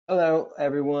Hello,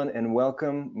 everyone, and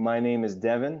welcome. My name is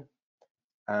Devin.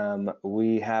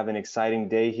 We have an exciting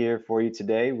day here for you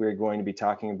today. We're going to be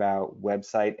talking about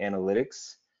website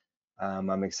analytics.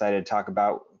 I'm excited to talk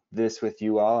about this with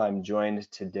you all. I'm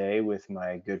joined today with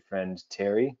my good friend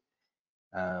Terry.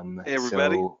 Hey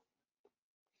everybody. So,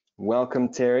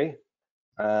 welcome, Terry.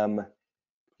 A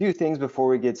few things before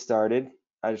we get started.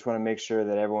 I just want to make sure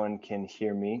that everyone can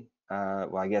hear me.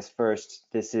 Well, I guess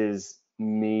first, this is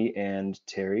me and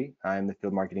Terry. I'm the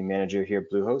field marketing manager here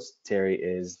at Bluehost. Terry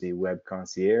is the web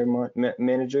concierge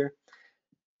manager.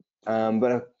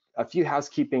 But a few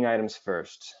housekeeping items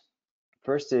first.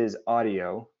 First is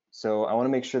audio. So I want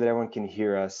to make sure that everyone can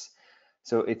hear us.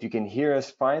 So if you can hear us,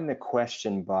 find the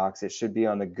question box. It should be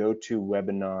on the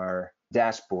GoToWebinar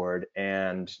dashboard,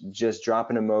 and just drop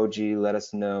an emoji. Let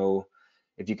us know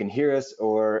if you can hear us,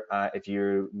 or if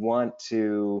you want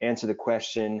to answer the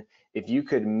question, if you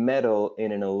could medal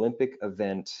in an Olympic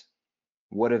event,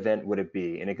 what event would it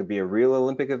be? And it could be a real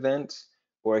Olympic event,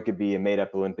 or it could be a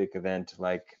made-up Olympic event.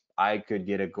 Like I could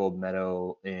get a gold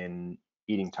medal in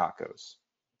eating tacos.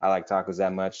 I like tacos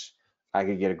that much. I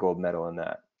could get a gold medal in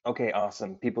that. Okay,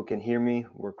 awesome. People can hear me.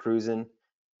 We're cruising.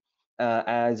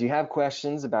 As you have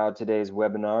questions about today's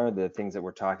webinar, the things that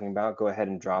we're talking about, go ahead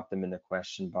and drop them in the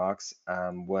question box.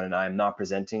 When I'm not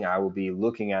presenting, I will be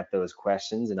looking at those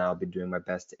questions and I'll be doing my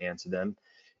best to answer them.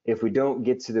 If we don't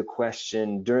get to the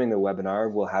question during the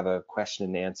webinar, we'll have a question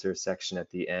and answer section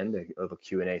at the end, a little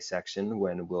Q&A section,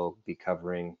 when we'll be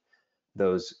covering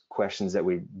those questions that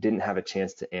we didn't have a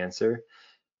chance to answer.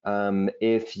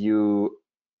 If you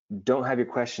don't have your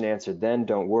question answered, then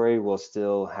don't worry, we'll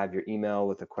still have your email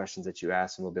with the questions that you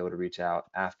asked, and we'll be able to reach out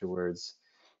afterwards.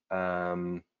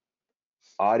 Audio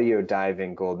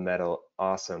diving gold medal,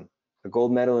 awesome. A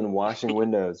gold medal in washing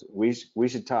windows. We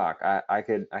should talk. I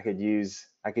could use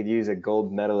a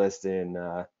gold medalist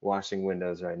in washing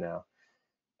windows right now.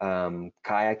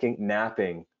 Kayaking,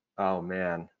 napping. Oh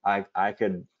man, I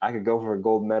could go for a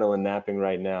gold medal in napping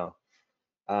right now.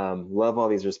 Love all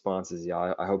these responses,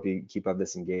 y'all. I hope you keep up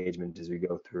this engagement as we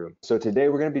go through. So today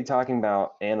we're going to be talking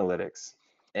about analytics,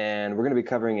 and we're going to be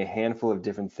covering a handful of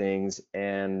different things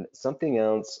and something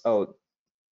else. Oh,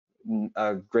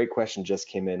 a great question just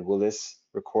came in. Will this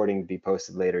recording be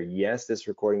posted later? Yes, this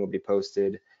recording will be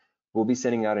posted. We'll be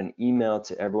sending out an email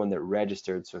to everyone that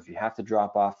registered. So if you have to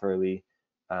drop off early,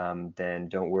 then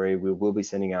don't worry. We will be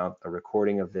sending out a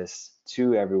recording of this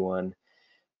to everyone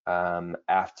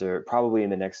after probably in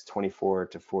the next 24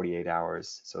 to 48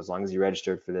 hours. So as long as you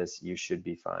registered for this, you should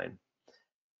be fine.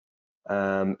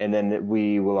 And then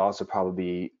we will also probably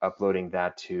be uploading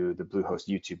that to the Bluehost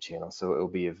YouTube channel, so it will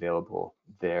be available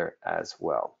there as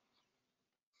well.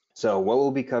 So what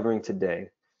we'll be covering today,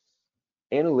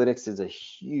 analytics is a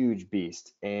huge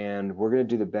beast, and we're going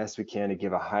to do the best we can to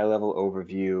give a high-level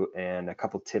overview and a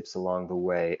couple tips along the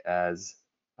way as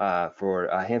for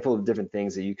a handful of different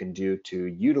things that you can do to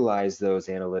utilize those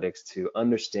analytics to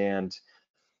understand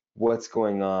what's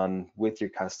going on with your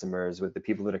customers, with the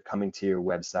people that are coming to your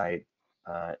website,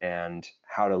 and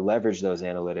how to leverage those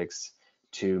analytics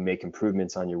to make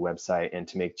improvements on your website and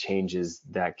to make changes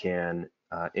that can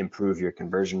improve your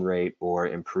conversion rate or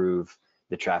improve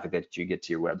the traffic that you get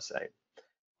to your website.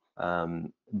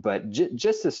 But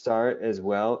just to start as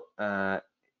well,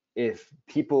 if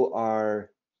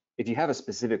you have a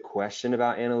specific question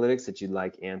about analytics that you'd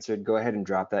like answered, go ahead and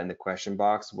drop that in the question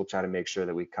box. We'll try to make sure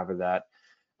that we cover that.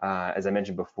 As I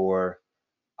mentioned before,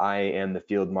 I am the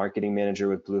field marketing manager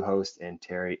with Bluehost, and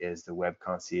Terry is the web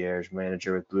concierge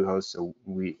manager with Bluehost. So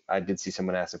I did see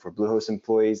someone asking for Bluehost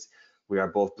employees. We are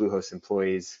both Bluehost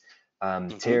employees.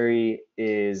 Terry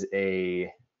is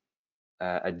a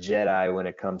Jedi when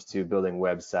it comes to building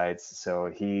websites,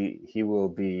 so he will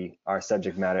be our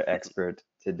subject matter expert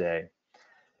today.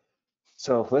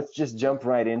 So let's just jump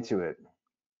right into it.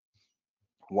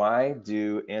 Why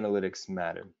do analytics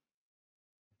matter?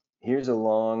 Here's a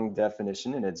long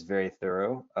definition, and it's very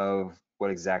thorough, of what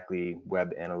exactly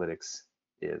web analytics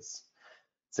is.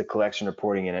 It's a collection,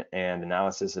 reporting, and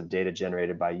analysis of data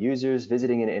generated by users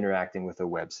visiting and interacting with a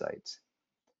website.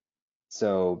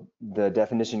 So the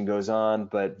definition goes on,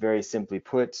 but very simply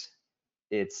put,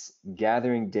 it's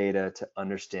gathering data to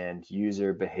understand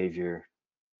user behavior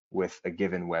with a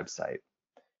given website.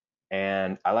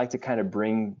 And I like to kind of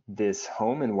bring this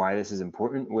home and why this is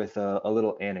important with a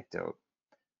little anecdote.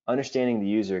 Understanding the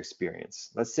user experience.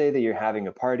 Let's say that you're having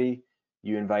a party,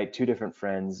 you invite two different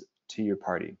friends to your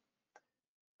party.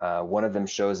 One of them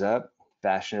shows up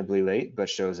fashionably late, but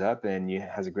shows up and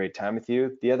has a great time with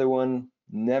you. The other one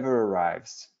never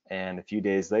arrives, and a few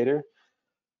days later,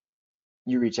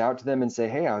 you reach out to them and say,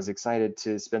 hey, I was excited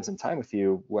to spend some time with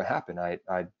you. What happened?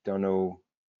 I don't know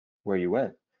where you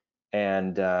went.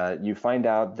 And you find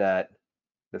out that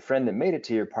the friend that made it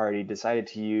to your party decided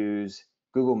to use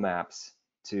Google Maps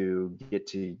to get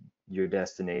to your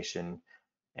destination.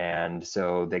 And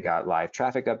so they got live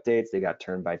traffic updates, they got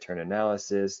turn-by-turn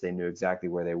analysis, they knew exactly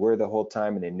where they were the whole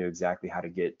time, and they knew exactly how to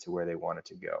get to where they wanted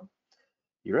to go.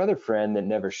 Your other friend that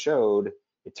never showed,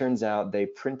 it turns out they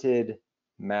printed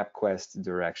MapQuest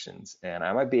directions. And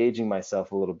I might be aging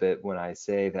myself a little bit when I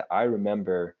say that I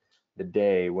remember the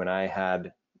day when I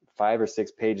had 5 or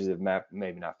 6 pages of map,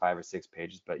 maybe not 5 or 6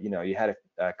 pages, but you had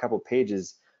a couple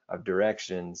pages of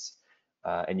directions,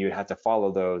 and you would have to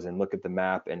follow those and look at the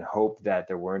map and hope that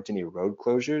there weren't any road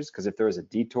closures, because if there was a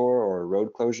detour or a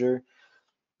road closure,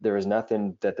 there was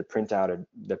nothing that the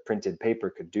printed paper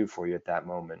could do for you at that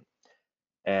moment.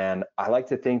 And I like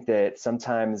to think that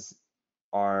sometimes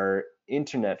our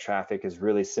internet traffic is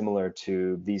really similar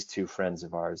to these two friends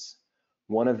of ours.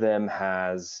 One of them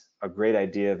has a great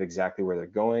idea of exactly where they're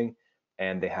going,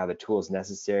 and they have the tools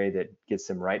necessary that gets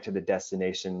them right to the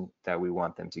destination that we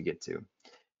want them to get to.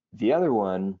 The other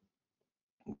one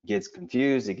gets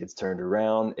confused, it gets turned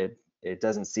around, it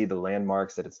doesn't see the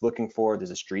landmarks that it's looking for.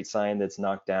 There's a street sign that's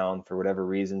knocked down for whatever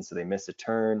reason, so they miss a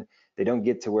turn. They don't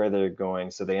get to where they're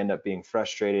going, so they end up being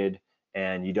frustrated,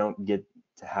 and you don't get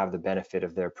to have the benefit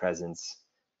of their presence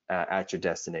at your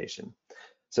destination.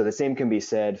 So the same can be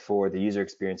said for the user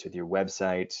experience with your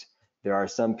website. There are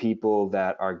some people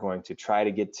that are going to try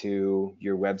to get to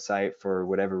your website for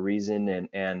whatever reason,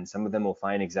 and some of them will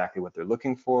find exactly what they're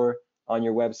looking for on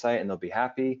your website and they'll be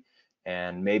happy.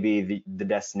 And maybe the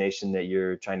destination that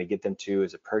you're trying to get them to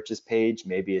is a purchase page.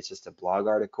 Maybe it's just a blog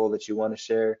article that you want to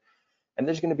share. And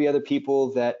there's going to be other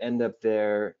people that end up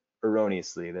there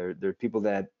erroneously. There are people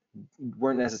that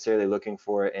weren't necessarily looking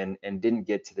for it and didn't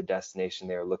get to the destination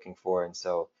they were looking for. And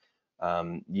so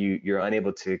you're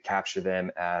unable to capture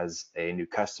them as a new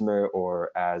customer or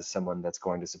as someone that's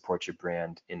going to support your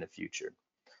brand in the future.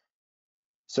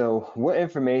 So what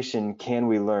information can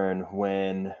we learn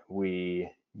when we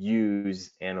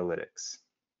use analytics?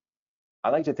 I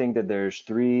like to think that there's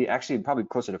 3, actually probably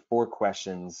closer to 4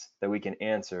 questions that we can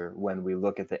answer when we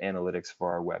look at the analytics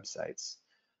for our websites.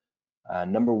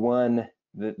 Number 1,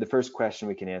 the first question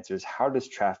we can answer is, how does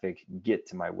traffic get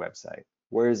to my website?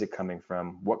 Where is it coming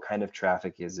from? What kind of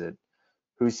traffic is it?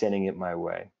 Who's sending it my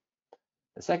way?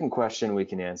 The second question we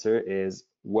can answer is,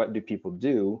 what do people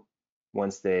do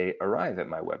once they arrive at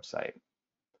my website?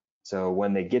 So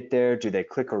when they get there, do they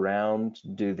click around?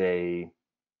 Do they,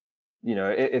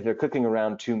 if they're clicking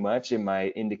around too much, it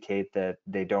might indicate that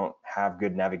they don't have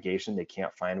good navigation. They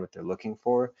can't find what they're looking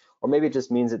for. Or maybe it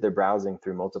just means that they're browsing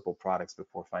through multiple products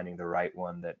before finding the right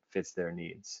one that fits their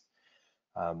needs.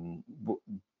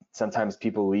 Sometimes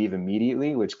people leave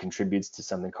immediately, which contributes to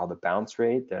something called the bounce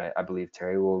rate that I believe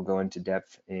Terry will go into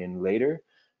depth in later.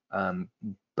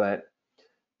 But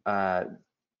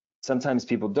sometimes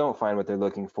people don't find what they're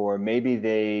looking for.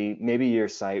 Maybe your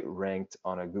site ranked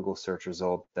on a Google search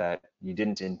result that you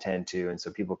didn't intend to, and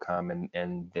so people come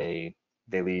and they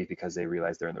leave because they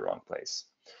realize they're in the wrong place.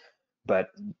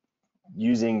 But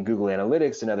using Google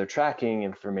Analytics and other tracking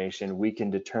information, we can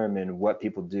determine what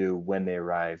people do when they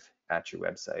arrive at your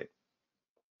website.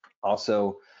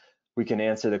 Also, we can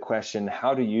answer the question,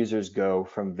 how do users go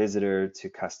from visitor to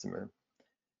customer?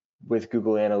 With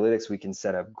Google Analytics, we can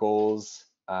set up goals.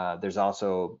 There's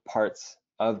also parts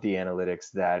of the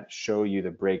analytics that show you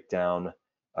the breakdown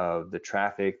of the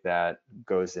traffic that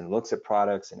goes and looks at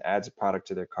products and adds a product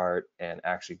to their cart and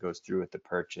actually goes through with the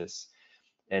purchase.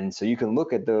 And so you can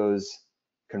look at those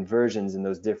conversions and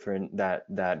those different,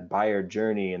 that buyer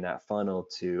journey and that funnel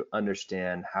to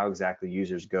understand how exactly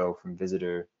users go from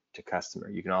visitor to customer.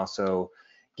 You can also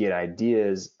get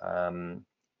ideas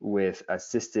with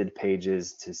assisted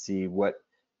pages to see what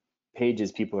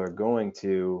pages people are going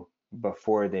to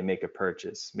before they make a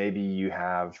purchase. Maybe you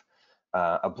have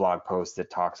a blog post that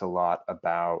talks a lot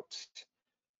about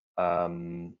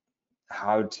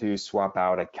how to swap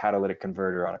out a catalytic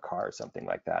converter on a car or something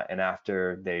like that. And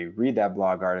after they read that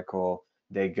blog article,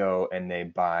 they go and they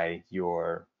buy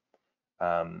your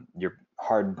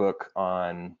hard book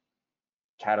on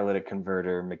catalytic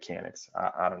converter mechanics.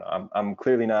 I don't know. I'm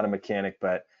clearly not a mechanic,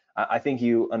 but I think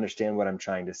you understand what I'm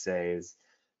trying to say is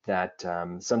that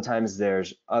sometimes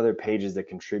there's other pages that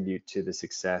contribute to the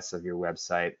success of your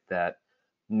website that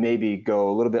maybe go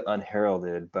a little bit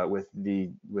unheralded, but with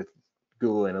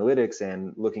Google Analytics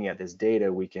and looking at this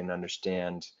data, we can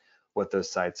understand what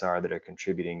those sites are that are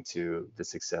contributing to the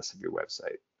success of your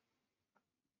website.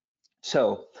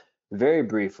 So very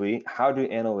briefly, how do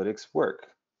analytics work?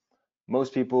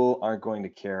 Most people aren't going to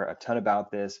care a ton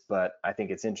about this, but I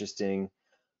think it's interesting.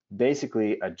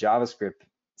 Basically, a JavaScript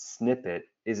snippet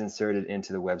is inserted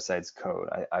into the website's code.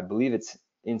 I believe it's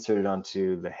inserted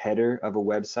onto the header of a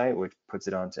website, which puts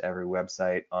it onto every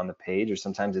website on the page, or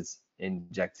sometimes it's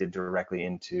injected directly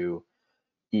into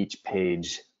each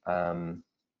page on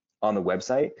the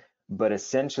website. But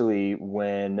essentially,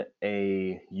 when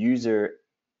a user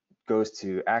goes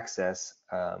to access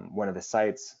one of the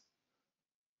sites,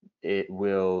 it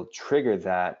will trigger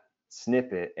that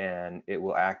snippet and it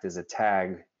will act as a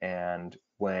tag. And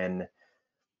when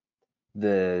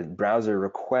the browser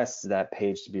requests that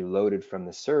page to be loaded from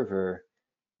the server,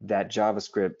 that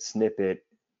JavaScript snippet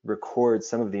records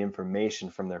some of the information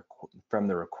from the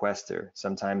requester.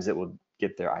 Sometimes it will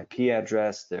get their IP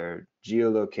address, their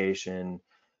geolocation.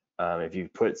 If you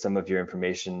put some of your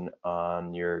information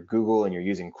on your Google and you're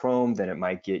using Chrome, then it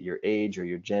might get your age or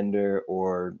your gender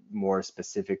or more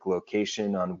specific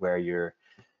location on where you're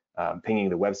pinging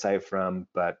the website from.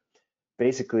 But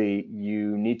basically,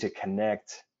 you need to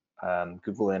connect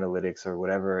Google Analytics or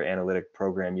whatever analytic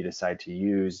program you decide to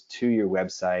use to your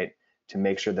website to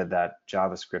make sure that that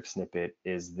JavaScript snippet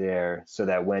is there, so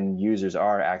that when users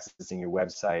are accessing your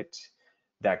website,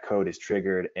 that code is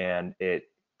triggered and it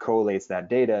collates that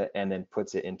data and then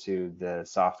puts it into the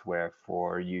software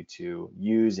for you to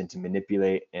use and to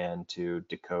manipulate and to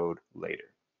decode later.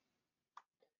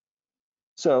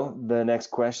 So the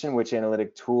next question, which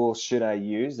analytic tool should I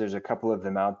use? There's a couple of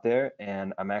them out there,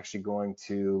 and I'm actually going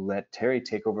to let Terry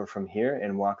take over from here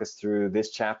and walk us through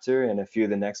this chapter and a few of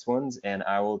the next ones, and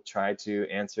I will try to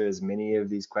answer as many of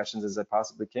these questions as I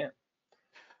possibly can.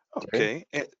 Terry? Okay,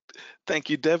 and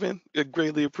thank you, Devin. I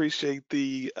greatly appreciate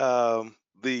the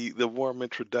warm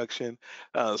introduction.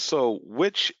 So,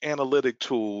 which analytic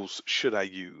tools should I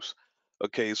use?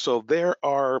 Okay, so there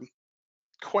are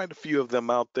quite a few of them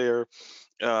out there.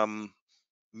 Um,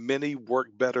 Many work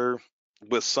better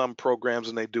with some programs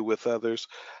than they do with others.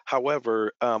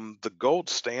 However, the gold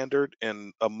standard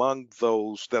and among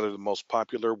those that are the most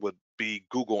popular would be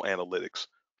Google Analytics.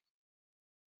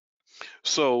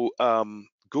 So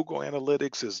Google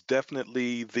Analytics is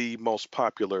definitely the most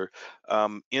popular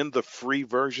in the free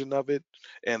version of it,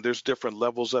 and there's different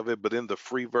levels of it, but in the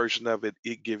free version of it,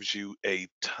 it gives you a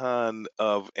ton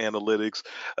of analytics.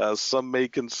 Some may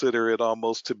consider it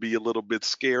almost to be a little bit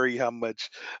scary how much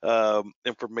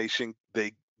information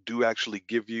they do actually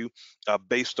give you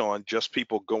based on just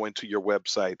people going to your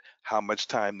website, how much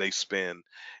time they spend,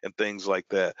 and things like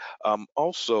that.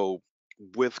 Also,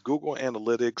 with Google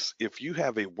Analytics, if you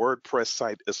have a WordPress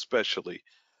site, especially,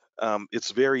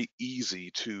 it's very easy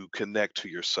to connect to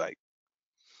your site.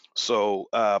 So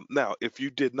now, if you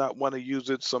did not want to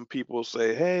use it, some people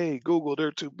say, "Hey, Google,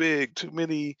 they're too big, too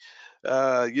many.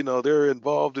 They're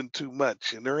involved in too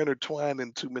much, and they're intertwined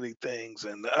in too many things,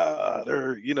 and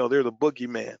they're the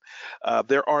boogeyman."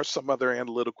 There are some other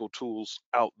analytical tools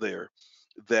out there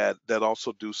that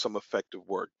also do some effective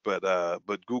work, but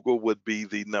Google would be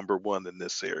the number one in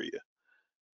this area.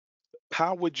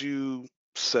 How would you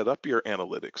set up your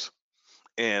analytics?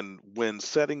 And when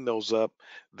setting those up,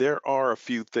 there are a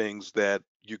few things that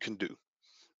you can do,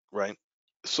 right?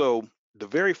 So the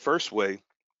very first way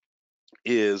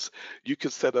is you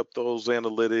can set up those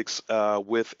analytics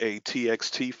with a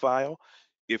TXT file.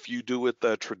 If you do it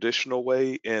the traditional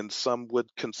way, and some would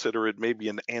consider it maybe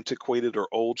an antiquated or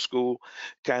old school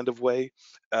kind of way,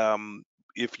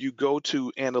 if you go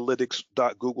to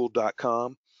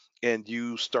analytics.google.com and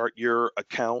you start your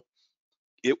account,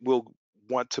 it will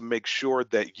want to make sure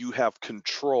that you have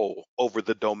control over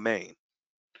the domain,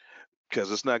 because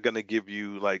it's not going to give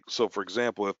you, like, so for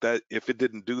example, if it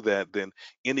didn't do that, then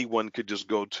anyone could just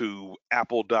go to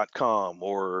apple.com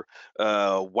or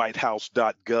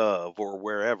whitehouse.gov or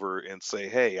wherever and say,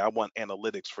 hey, I want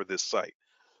analytics for this site.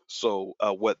 So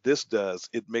what this does,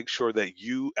 it makes sure that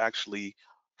you actually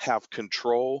have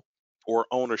control or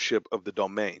ownership of the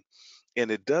domain, and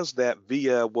it does that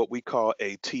via what we call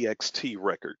a TXT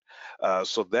record.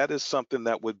 So that is something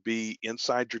that would be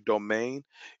inside your domain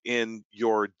in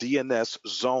your DNS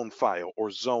zone file or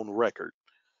zone record.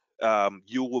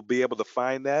 You will be able to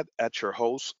find that at your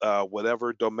host,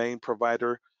 whatever domain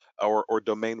provider or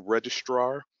domain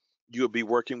registrar you'll be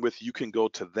working with. You can go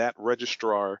to that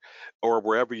registrar, or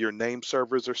wherever your name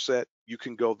servers are set, you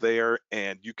can go there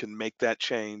and you can make that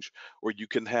change, or you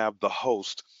can have the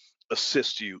host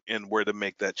assist you in where to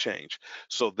make that change.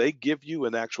 So they give you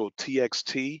an actual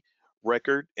TXT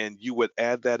record, and you would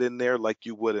add that in there like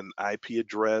you would an IP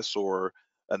address or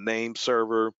a name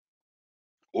server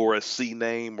or a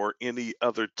CNAME or any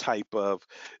other type of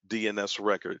DNS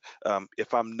record.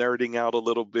 If I'm nerding out a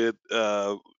little bit,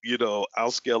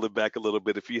 I'll scale it back a little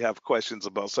bit. If you have questions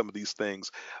about some of these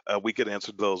things, we could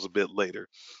answer those a bit later.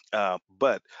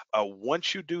 But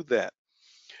once you do that,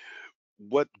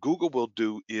 what Google will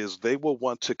do is they will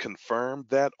want to confirm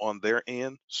that on their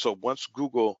end. So once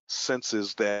Google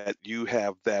senses that you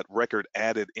have that record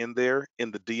added in there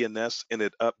in the DNS and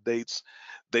it updates,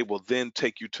 they will then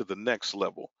take you to the next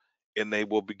level and they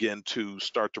will begin to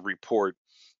start to report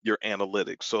your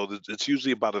analytics. So it's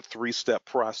usually about a three-step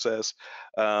process.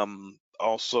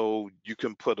 Also, you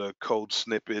can put a code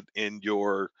snippet in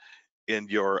your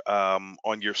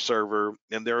on your server,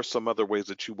 and there are some other ways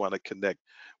that you want to connect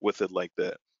with it like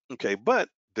that. Okay, but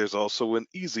there's also an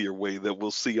easier way that we'll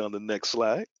see on the next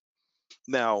slide.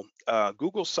 Now,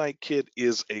 Google Sitekit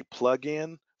is a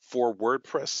plugin for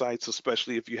WordPress sites,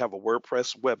 especially if you have a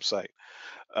WordPress website.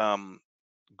 um,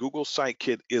 Google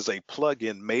Sitekit is a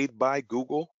plugin made by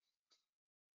Google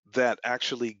that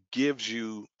actually gives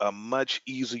you a much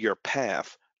easier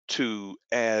path to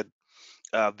add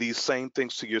these same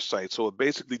things to your site. So it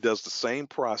basically does the same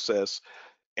process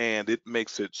and it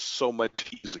makes it so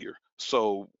much easier.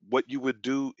 So what you would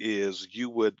do is you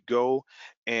would go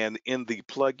and in the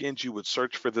plugins, you would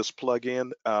search for this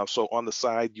plugin. So on the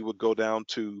side, you would go down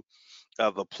to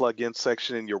the plugin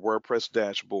section in your WordPress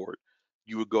dashboard.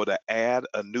 You would go to add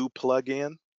a new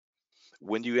plugin.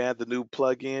 When you add the new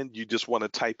plugin, you just want to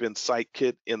type in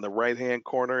Sitekit in the right-hand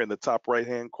corner, in the top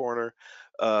right-hand corner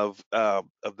of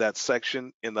that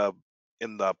section in the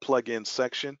plugin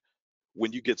section.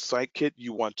 When you get Sitekit,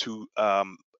 you want to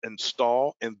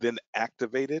install and then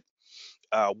activate it.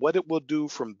 What it will do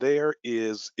from there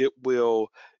is it will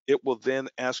then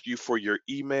ask you for your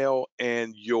email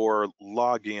and your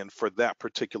login for that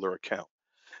particular account.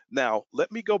 Now,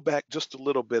 let me go back just a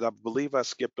little bit. I believe I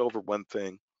skipped over one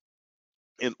thing.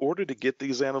 In order to get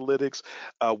these analytics,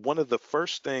 one of the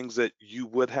first things that you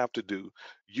would have to do,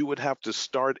 you would have to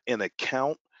start an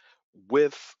account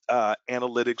with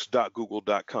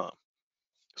analytics.google.com.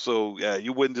 So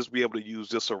you wouldn't just be able to use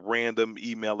just a random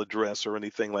email address or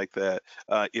anything like that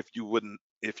if you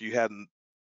hadn't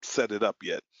set it up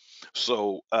yet.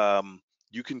 So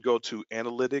you can go to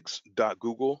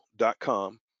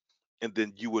analytics.google.com and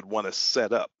then you would want to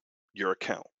set up your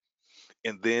account.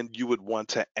 And then you would want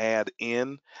to add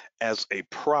in as a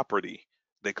property.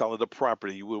 They call it a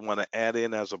property. You would want to add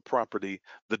in as a property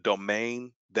the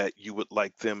domain that you would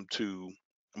like them to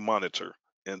monitor,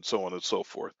 and so on and so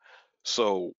forth.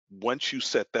 So once you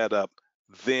set that up,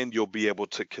 then you'll be able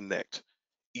to connect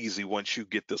easy once you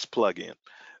get this plugin.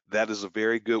 That is a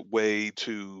very good way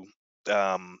to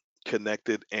connect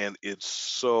it, and it's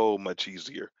so much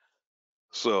easier.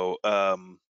 So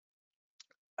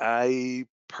I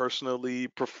personally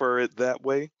prefer it that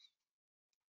way.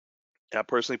 I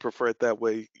personally prefer it that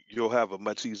way. You'll have a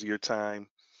much easier time.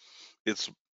 It's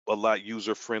a lot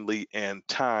user friendly, and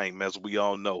time, as we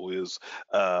all know, is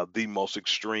the most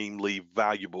extremely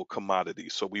valuable commodity.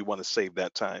 So we want to save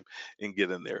that time and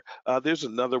get in there. There's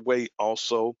another way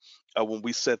also when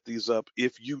we set these up.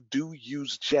 If you do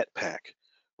use Jetpack,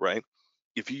 right?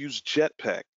 If you use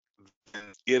Jetpack,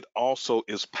 and it also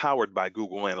is powered by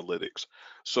Google Analytics.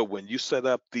 So when you set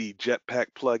up the Jetpack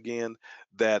plugin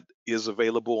that is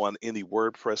available on any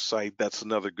WordPress site, that's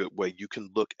another good way. You can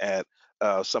look at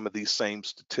some of these same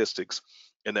statistics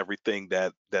and everything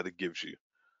that it gives you.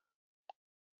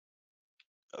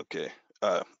 Okay,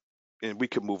 and we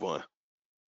can move on.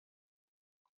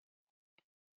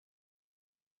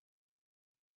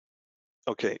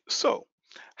 Okay, so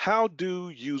how do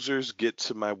users get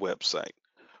to my website?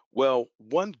 Well,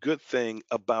 one good thing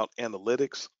about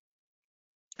analytics,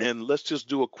 and let's just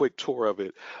do a quick tour of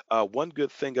it. One good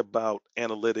thing about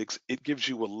analytics, it gives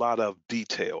you a lot of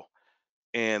detail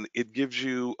and it gives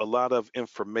you a lot of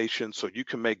information so you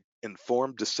can make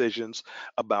informed decisions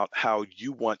about how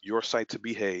you want your site to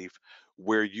behave,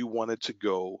 where you want it to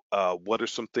go, what are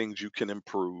some things you can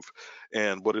improve,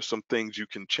 and what are some things you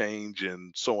can change,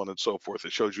 and so on and so forth.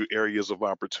 It shows you areas of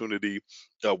opportunity,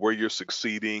 where you're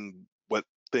succeeding, what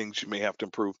things you may have to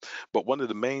improve. But one of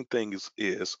the main things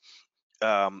is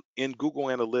in Google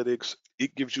Analytics,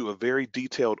 it gives you a very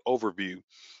detailed overview,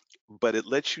 but it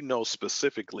lets you know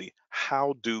specifically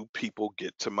how do people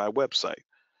get to my website.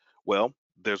 Well,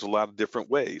 there's a lot of different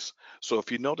ways. So if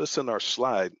you notice in our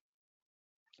slide,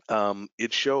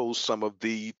 it shows some of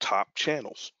the top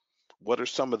channels. What are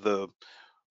some of the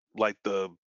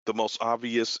most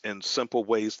obvious and simple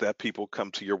ways that people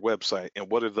come to your website, and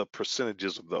what are the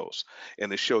percentages of those?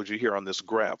 And it shows you here on this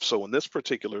graph. So in this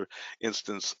particular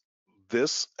instance,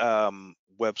 this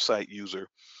website user,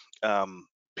 um,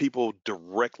 people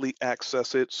directly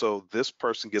access it. So this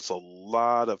person gets a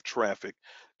lot of traffic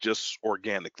just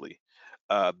organically.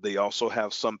 They also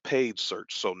have some paid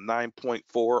search. So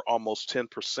 9.4, almost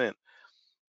 10%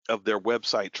 of their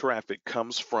website traffic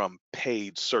comes from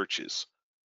paid searches.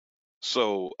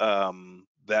 So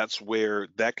that's where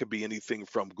that could be anything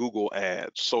from Google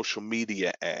ads, social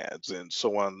media ads, and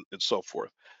so on and so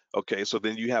forth. Okay, so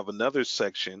then you have another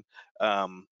section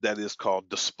that is called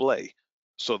display.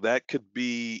 So that could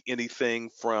be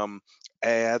anything from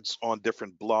ads on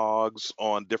different blogs,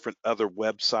 on different other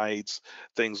websites,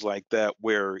 things like that,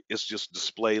 where it's just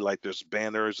display, like there's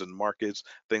banners and markets,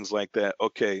 things like that.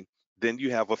 Okay, then you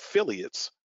have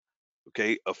affiliates.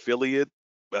 Okay, affiliate.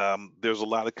 There's a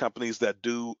lot of companies that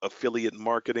do affiliate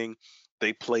marketing.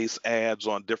 They place ads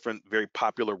on different very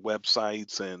popular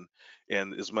websites and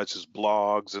as much as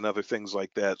blogs and other things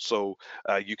like that. So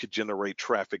you could generate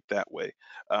traffic that way.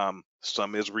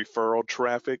 Some is referral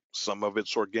traffic, some of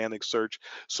it's organic search.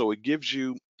 So it gives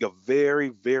you a very,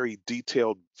 very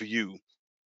detailed view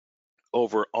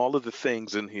over all of the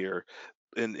things in here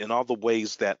in all the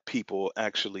ways that people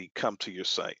actually come to your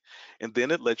site. And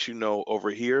then it lets you know over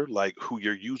here, like who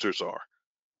your users are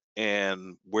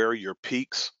and where are your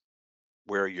peaks,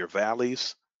 where are your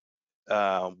valleys,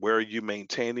 where are you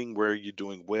maintaining? Where are you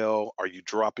doing well? Are you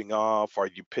dropping off? Are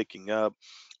you picking up?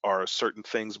 Are certain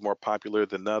things more popular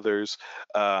than others?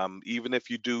 Even if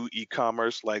you do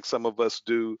e-commerce, like some of us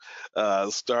do,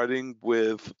 starting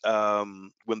with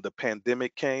when the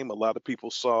pandemic came, a lot of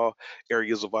people saw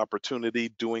areas of opportunity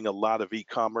doing a lot of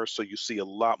e-commerce. So you see a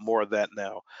lot more of that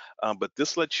now. But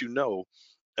this lets you know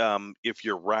if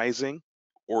you're rising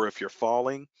or if you're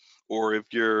falling or if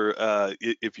you're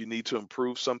if you need to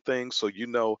improve some things so you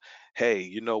know, hey,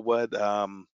 you know what,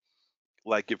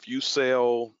 like if you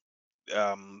sell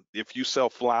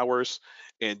flowers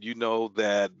and you know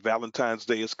that Valentine's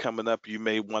Day is coming up, you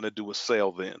may want to do a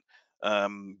sale then.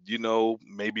 You know,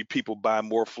 maybe people buy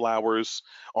more flowers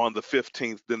on the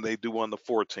 15th than they do on the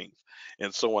 14th,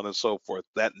 and so on and so forth.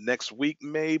 That next week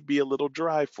may be a little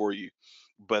dry for you,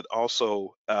 but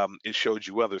also it shows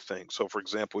you other things. So, for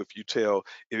example,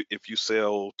 if you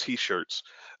sell T-shirts,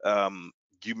 um,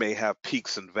 you may have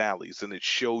peaks and valleys, and it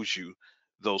shows you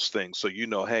those things. So you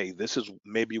know, hey, this is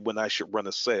maybe when I should run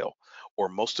a sale, or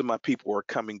most of my people are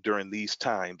coming during these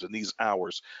times and these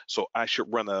hours. So I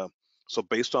should run a, so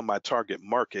based on my target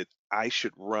market, I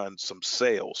should run some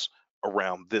sales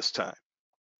around this time.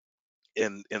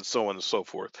 And so on and so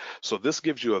forth. So this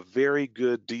gives you a very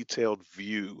good detailed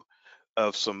view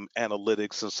of some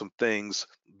analytics and some things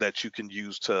that you can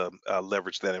use to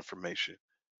leverage that information.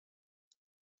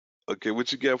 Okay,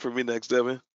 what you got for me next,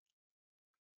 Devin?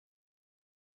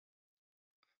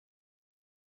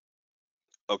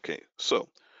 Okay, so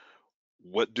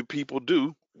what do people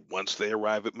do once they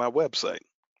arrive at my website?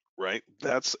 Right?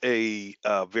 That's a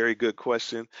very good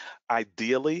question.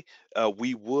 Ideally,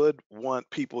 we would want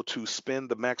people to spend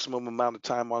the maximum amount of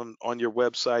time on your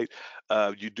website.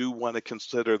 You do want to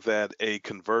consider that a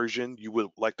conversion. You would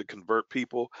like to convert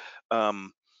people.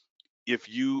 Um, if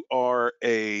you are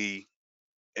an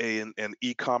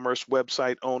e-commerce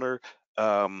website owner,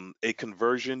 a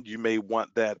conversion, you may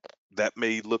want that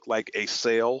may look like a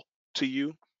sale to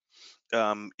you.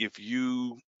 If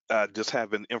you just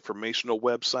have an informational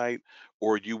website,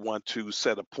 or you want to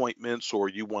set appointments, or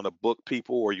you want to book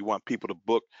people, or you want people to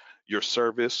book your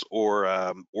service, or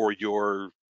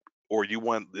you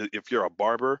want, if you're a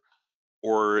barber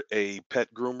or a pet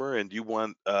groomer and you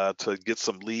want to get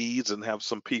some leads and have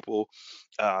some people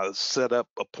set up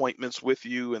appointments with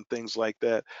you and things like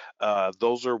that.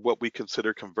 Those are what we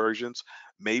consider conversions.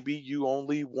 Maybe you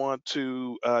only want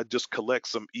to just collect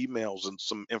some emails and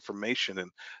some information and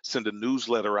send a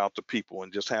newsletter out to people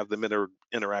and just have them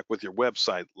interact with your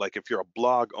website. Like if you're a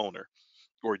blog owner,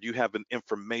 or you have an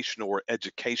informational or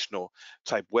educational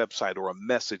type website or a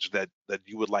message that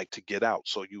you would like to get out.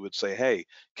 So you would say, hey,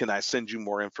 can I send you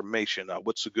more information?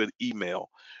 What's a good email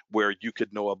where you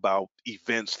could know about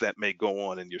events that may go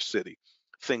on in your city,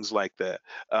 things like that.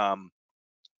 Um,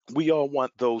 we all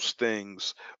want those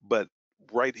things, but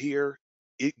right here,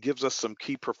 it gives us some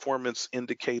key performance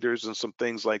indicators and some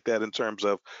things like that in terms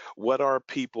of what are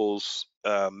people's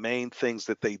main things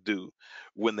that they do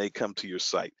when they come to your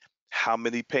site. How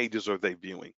many pages are they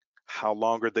viewing? How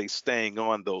long are they staying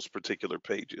on those particular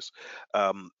pages?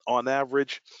 On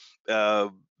average, uh,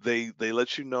 they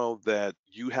let you know that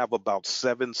you have about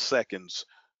 7 seconds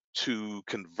to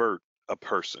convert a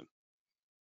person.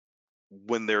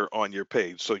 when they're on your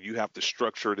page. So you have to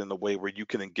structure it in a way where you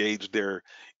can engage their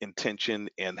intention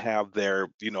and have their,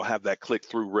 have that click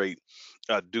through rate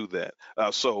do that.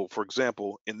 So, for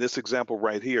example, in this example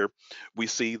right here, we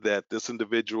see that this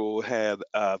individual had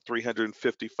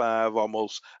 355,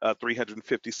 almost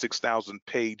 356,000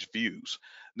 page views.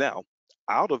 Now,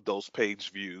 out of those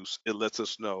page views, it lets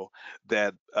us know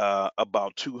that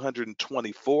about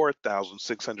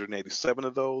 224,687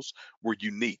 of those were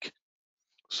unique.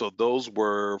 So those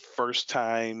were first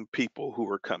time people who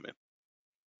were coming,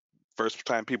 first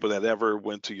time people that ever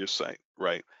went to your site,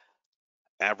 right?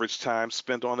 Average time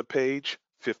spent on a page,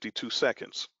 52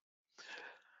 seconds.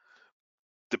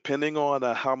 Depending on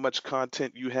how much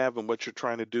content you have and what you're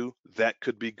trying to do, that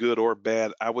could be good or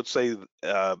bad. I would say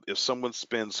if someone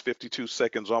spends 52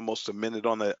 seconds, almost a minute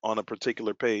on a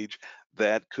particular page,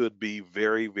 that could be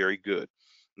very, very good.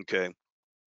 Okay.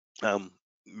 Um,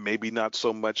 Maybe not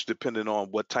so much depending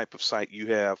on what type of site you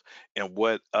have and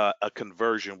what a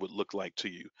conversion would look like to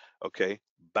you. Okay,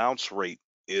 bounce rate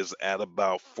is at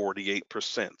about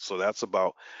 48%, so that's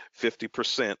about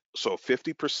 50%. So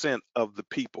 50% of the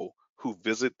people who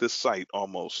visit this site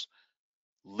almost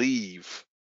leave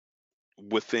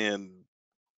within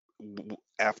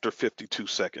after 52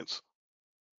 seconds.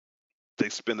 They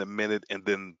spend a minute and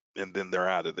then they're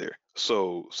out of there.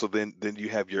 So then you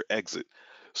have your exit.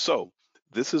 So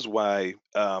this is why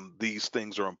these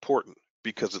things are important,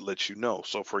 because it lets you know.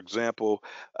 So for example,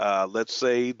 let's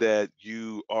say that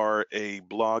you are a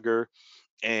blogger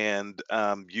and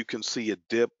you can see a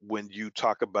dip when you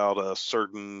talk about a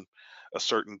certain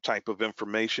type of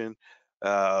information.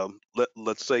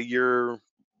 Let's say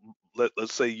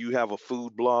let's say you have a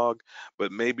food blog,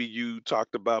 but maybe you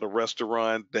talked about a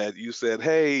restaurant that you said,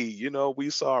 hey, we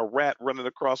saw a rat running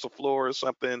across the floor or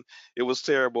something. It was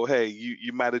terrible. Hey,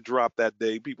 you might have dropped that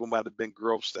day. People might have been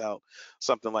grossed out,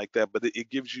 something like that. But it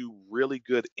gives you really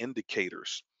good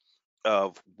indicators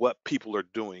of what people are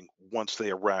doing once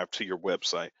they arrive to your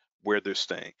website, where they're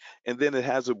staying. And then it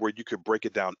has it where you could break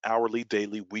it down hourly,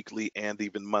 daily, weekly, and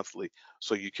even monthly,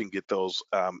 so you can get those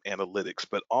analytics.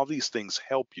 But all these things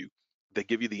help you. They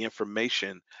give you the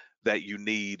information that you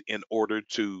need in order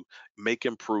to make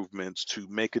improvements, to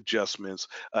make adjustments,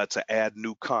 to add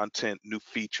new content, new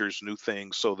features, new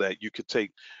things, so that you could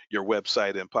take your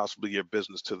website and possibly your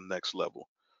business to the next level.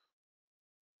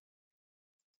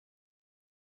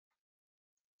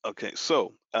 Okay,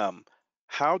 so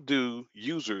how do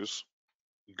users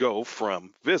go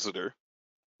from visitor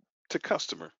to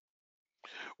customer?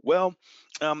 Well,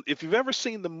 if you've ever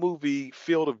seen the movie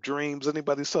Field of Dreams,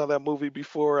 anybody saw that movie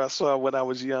before? I saw it when I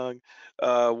was young.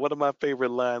 One of my favorite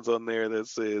lines on there that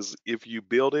says, "If you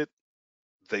build it,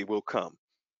 they will come."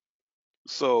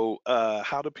 So,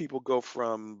 how do people go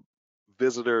from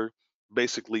visitor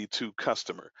basically to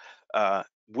customer?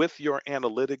 With your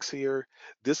analytics here,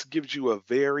 this gives you a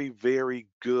very, very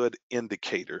good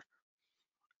indicator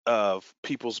of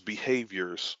people's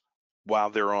behaviors while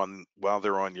they're on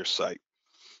your site.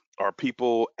 Are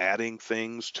people adding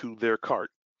things to their cart?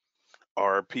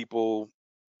 Are people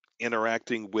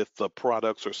interacting with the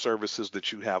products or services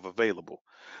that you have available?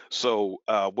 So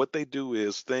what they do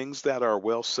is things that are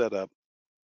well set up,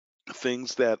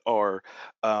 things that are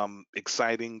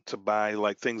exciting to buy,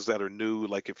 like things that are new.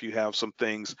 Like if you have some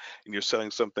things and you're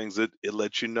selling some things, it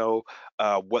lets you know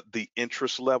what the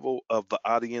interest level of the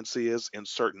audience is in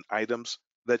certain items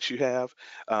that you have.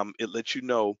 It lets you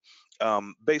know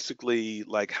basically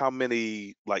like how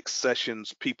many like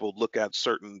sessions people look at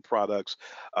certain products.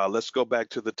 Let's go back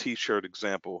to the t-shirt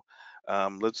example.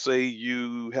 Let's say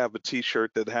you have a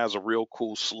t-shirt that has a real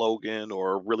cool slogan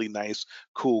or a really nice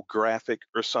cool graphic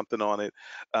or something on it.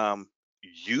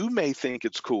 You may think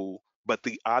it's cool, but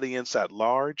the audience at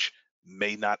large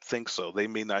may not think so. They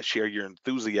may not share your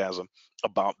enthusiasm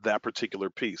about that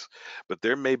particular piece. But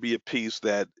there may be a piece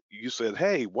that you said,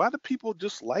 "Hey, why do people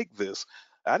just like this?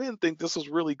 I didn't think this was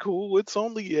really cool. It's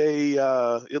only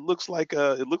it looks like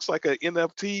a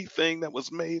NFT thing that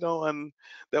was made on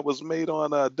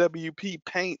WP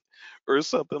Paint or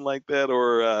something like that,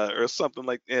 or something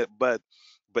like that." But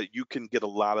you can get a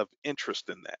lot of interest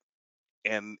in that,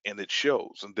 and it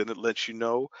shows, and then it lets you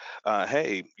know,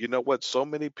 hey, you know what, so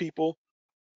many people,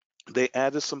 they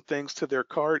added some things to their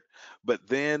cart, but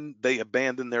then they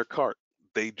abandoned their cart.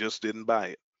 They just didn't buy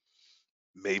it.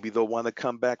 Maybe they'll want to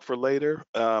come back for later,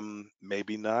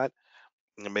 maybe not.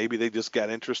 Maybe they just got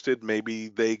interested. Maybe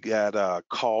they got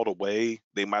called away.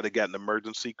 They might have got an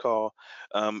emergency call.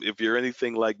 If you're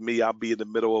anything like me, I'll be in the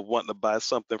middle of wanting to buy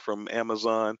something from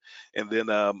Amazon, and then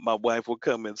my wife will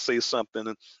come and say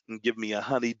something and give me a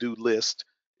honey-do list.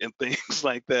 and things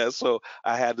like that. So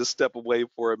I had to step away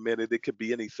for a minute. It could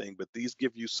be anything, but these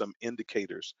give you some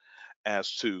indicators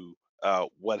as to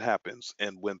what happens.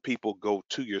 And when people go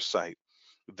to your site,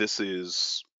 this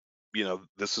is,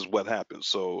 this is what happens.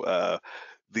 So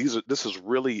this is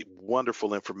really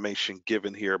wonderful information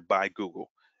given here by Google,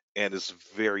 and it's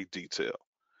very detailed.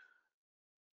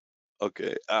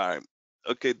 Okay, all right.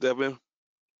 Okay, Devin.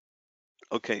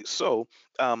 Okay, so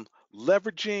um,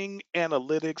 leveraging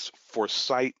analytics for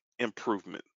site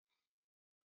improvement.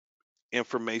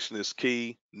 Information is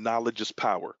key, knowledge is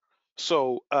power.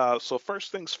 So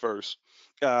first things first.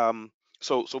 um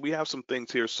so we have some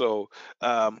things here. So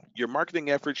your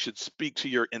marketing efforts should speak to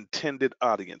your intended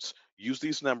audience. Use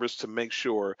these numbers to make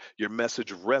sure your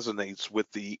message resonates with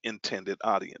the intended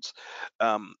audience.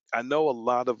 I know a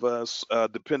lot of us,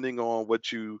 depending on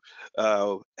what you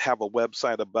have a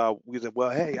website about, we say,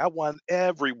 well, hey, I want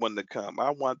everyone to come,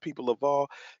 I want people of all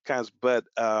kinds, but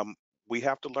we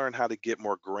have to learn how to get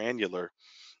more granular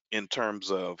in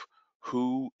terms of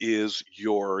who is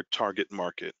your target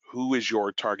market, who is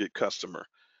your target customer,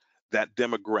 that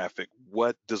demographic.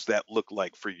 What does that look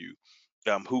like for you?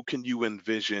 Who can you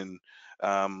envision?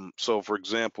 So, for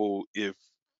example, if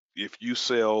you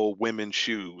sell women's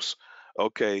shoes,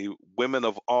 okay, women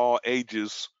of all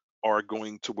ages are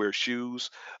going to wear shoes,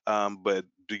 but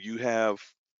do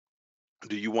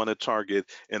you want to target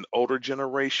an older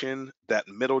generation, that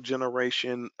middle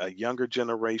generation, a younger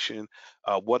generation?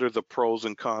 What are the pros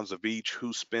and cons of each?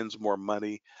 Who spends more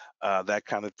money? That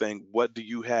kind of thing. What do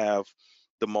you have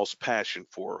the most passion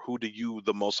for? Who do you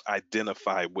the most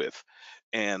identify with?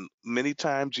 And many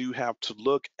times you have to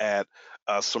look at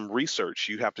some research.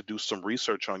 You have to do some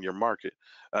research on your market.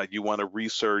 You want to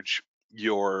research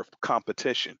your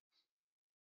competition.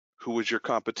 Who is your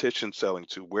competition selling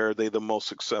to? Where are they the most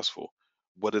successful?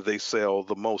 What do they sell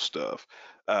the most of?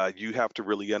 You have to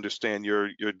really understand your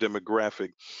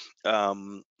demographic.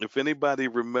 If anybody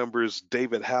remembers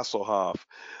David Hasselhoff,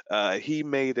 he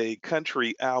made a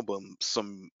country album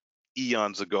some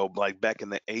eons ago, like back in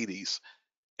the 80s.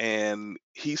 And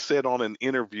he said on an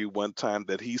interview one time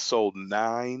that he sold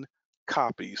 9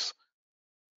 copies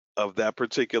of that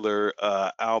particular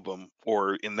album,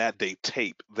 or in that day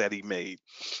tape that he made.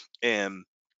 And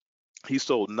he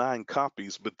sold 9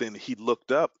 copies, but then he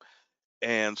looked up,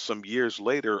 and some years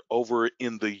later, over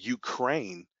in the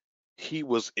Ukraine, he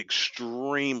was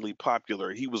extremely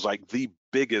popular. He was like the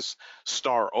biggest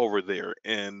star over there,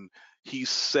 and he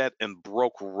set and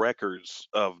broke records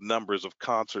of numbers of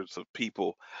concerts of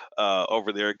people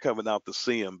over there coming out to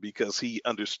see him, because he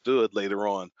understood later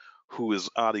on who his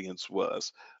audience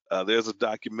was. There's a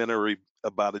documentary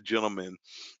about a gentleman.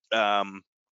 Um,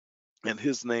 and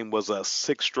his name was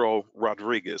Sixto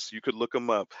Rodriguez. You could look him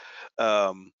up.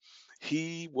 Um,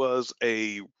 he was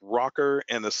a rocker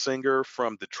and a singer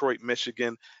from Detroit,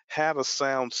 Michigan. Had a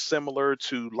sound similar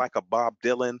to like a Bob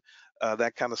Dylan,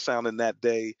 that kind of sound in that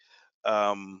day.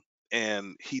 Um,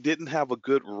 and he didn't have a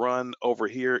good run over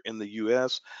here in the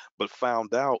U.S., but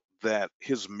found out that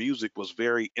his music was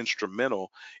very instrumental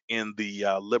in the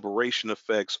liberation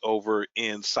effects over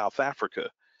in South Africa,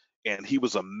 and he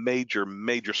was a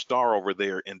major star over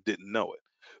there and didn't know it.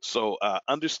 So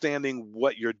understanding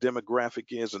what your demographic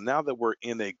is, and now that we're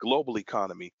in a global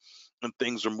economy and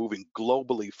things are moving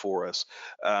globally for us,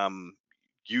 um,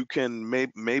 you can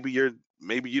maybe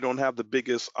you don't have the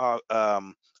biggest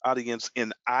audience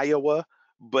in Iowa,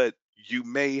 but you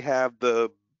may have the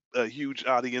a huge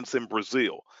audience in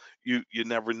Brazil. You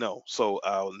never know. So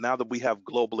now that we have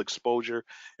global exposure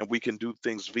and we can do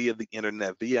things via the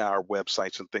internet, via our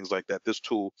websites and things like that, this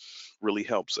tool really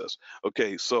helps us.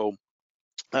 Okay, so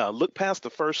look past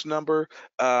the first number,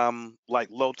 like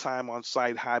low time on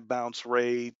site, high bounce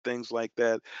rate, things like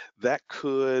that. That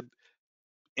could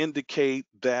indicate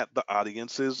that the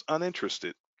audience is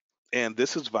uninterested, and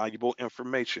this is valuable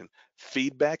information.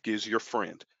 Feedback is your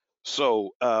friend.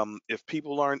 So if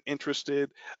people aren't interested,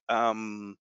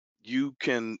 um, you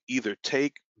can either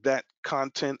take that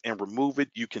content and remove it,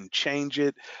 you can change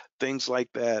it, things like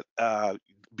that,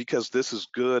 because this is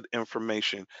good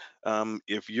information.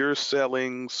 If you're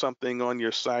selling something on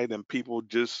your site and people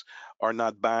just are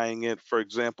not buying it, for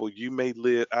example,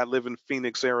 I live in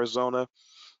Phoenix, Arizona.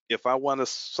 If I want to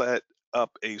set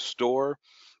up a store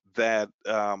that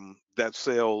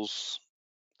sells,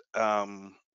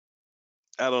 um,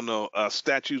 I don't know,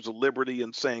 statues of liberty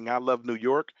and saying I love New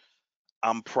York,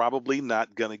 I'm probably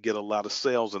not going to get a lot of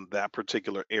sales in that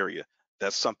particular area.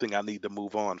 That's something I need to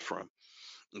move on from.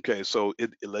 Okay, so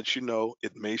it lets you know,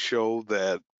 it may show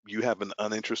that you have an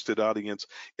uninterested audience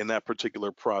in that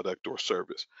particular product or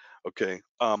service. Okay.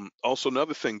 Also,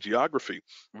 another thing, geography.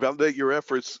 Validate your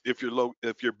efforts if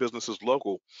if your business is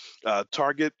local.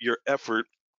 Target your effort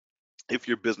if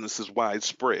your business is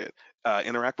widespread.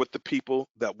 Interact with the people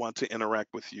that want to interact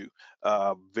with you.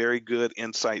 Very good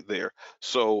insight there.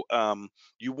 So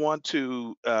you want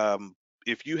to,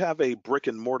 if you have a brick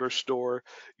and mortar store,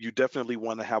 you definitely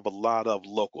want to have a lot of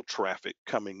local traffic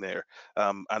coming there.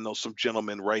 I know some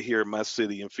gentlemen right here in my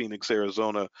city in Phoenix,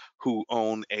 Arizona, who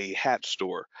own a hat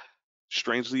store.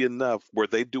 Strangely enough, where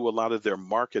they do a lot of their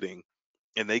marketing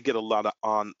and they get a lot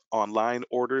of online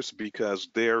orders because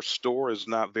their store is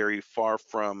not very far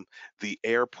from the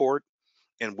airport,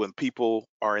 and when people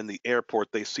are in the airport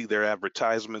they see their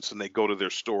advertisements and they go to their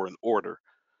store and order.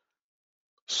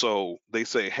 So they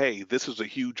say, hey, this is a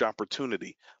huge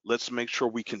opportunity, let's make sure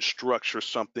we can structure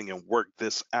something and work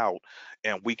this out,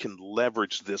 and we can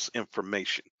leverage this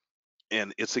information.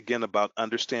 And it's again about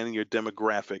understanding your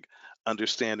demographic,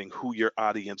 understanding who your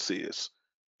audience is,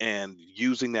 and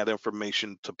using that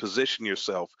information to position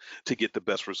yourself to get the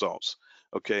best results.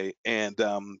 Okay. And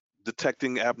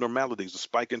detecting abnormalities, a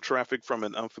spike in traffic from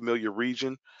an unfamiliar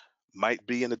region might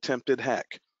be an attempted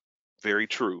hack. Very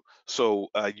true. So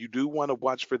you do want to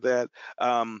watch for that.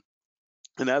 Um,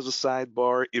 and as a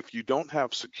sidebar, if you don't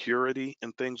have security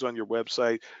and things on your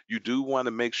website, you do want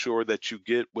to make sure that you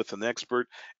get with an expert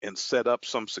and set up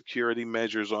some security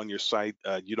measures on your site.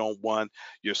 You don't want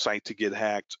your site to get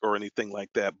hacked or anything like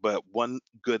that. But one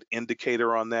good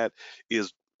indicator on that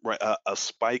is a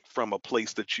spike from a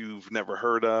place that you've never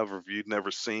heard of or you've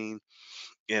never seen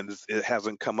and it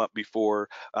hasn't come up before.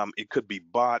 It could be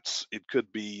bots. It could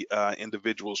be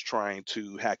individuals trying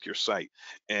to hack your site,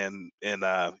 and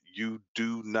you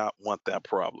do not want that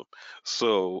problem.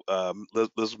 So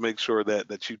let's make sure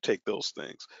that you take those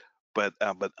things. But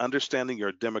understanding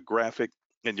your demographic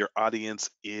and your audience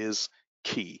is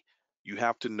key. You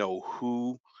have to know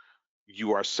who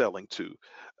you are selling to.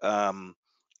 Um,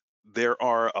 there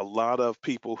are a lot of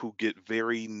people who get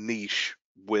very niche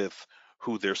with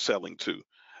who they're selling to.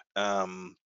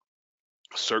 Um,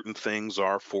 Certain things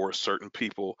are for certain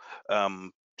people.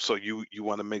 So you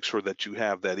want to make sure that you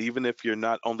have that, even if you're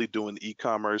not only doing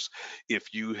e-commerce.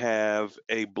 If you have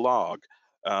a blog,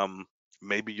 um,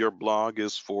 maybe your blog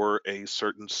is for a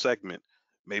certain segment.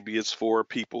 Maybe it's for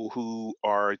people who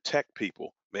are tech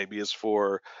people. Maybe it's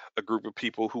for a group of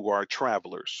people who are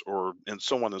travelers, or and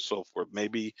so on and so forth.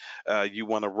 Maybe you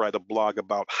want to write a blog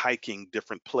about hiking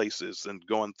different places and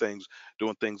going things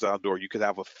doing things outdoor. You could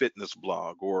have a fitness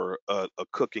blog or a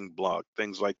cooking blog,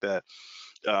 things like that.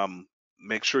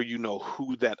 Make sure you know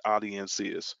who that audience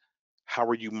is. How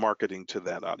are you marketing to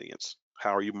that audience?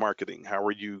 How are you marketing? How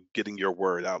are you getting your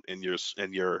word out in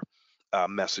your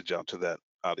message out to that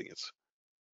audience?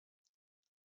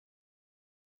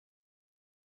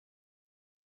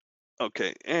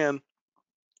 Okay, and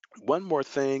one more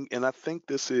thing, and I think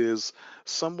this is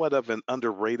somewhat of an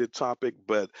underrated topic,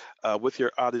 but with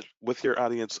your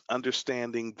audience,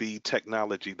 understanding the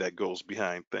technology that goes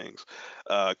behind things.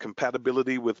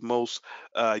 Compatibility with most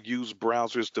used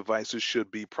browsers devices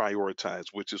should be prioritized,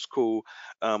 which is cool.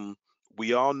 Um,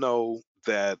 we all know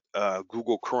that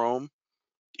Google Chrome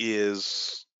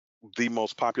is the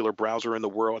most popular browser in the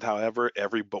world. However,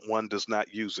 everyone does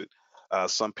not use it.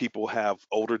 Some people have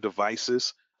older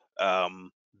devices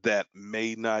um, that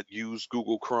may not use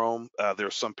Google Chrome. There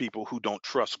are some people who don't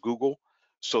trust Google,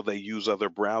 so they use other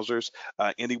browsers.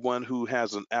 Anyone who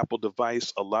has an Apple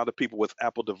device, a lot of people with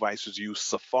Apple devices use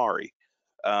Safari.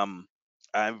 Um,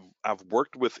 I've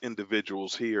worked with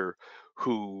individuals here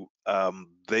who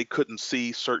they couldn't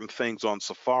see certain things on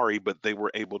Safari, but they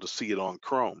were able to see it on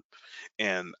Chrome.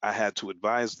 And I had to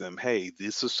advise them, hey,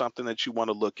 this is something that you want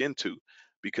to look into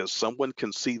because someone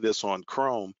can see this on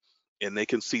Chrome and they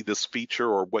can see this feature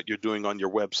or what you're doing on your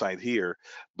website here,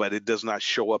 but it does not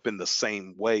show up in the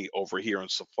same way over here in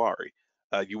Safari.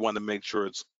 You want to make sure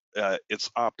it's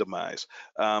optimized.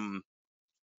 Um,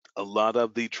 a lot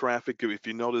of the traffic, if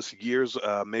you notice years,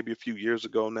 maybe a few years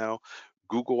ago now,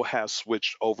 Google has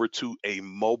switched over to a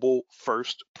mobile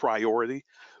first priority.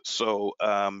 So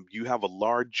you have a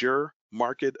larger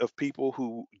market of people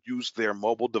who use their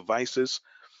mobile devices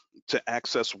to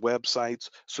access websites.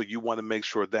 So you want to make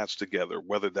sure that's together,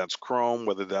 whether that's Chrome,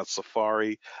 whether that's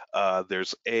Safari,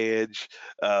 there's Edge,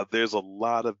 there's a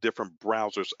lot of different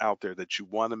browsers out there that you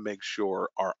want to make sure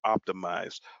are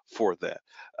optimized for that.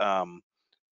 Um,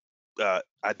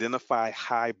 Identify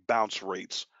high bounce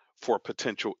rates for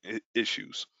potential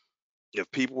issues. If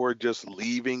people are just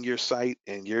leaving your site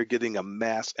and you're getting a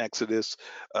mass exodus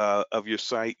of your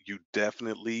site, you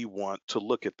definitely want to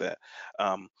look at that.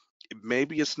 Um,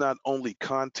 Maybe it's not only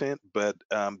content, but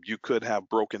you could have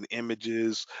broken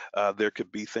images. There could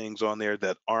be things on there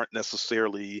that aren't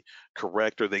necessarily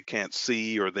correct, or they can't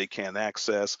see, or they can't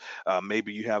access.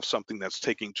 Maybe you have something that's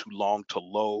taking too long to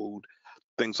load,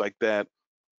 things like that.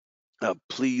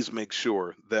 Please make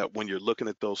sure that when you're looking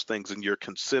at those things and you're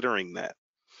considering that,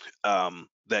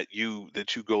 that you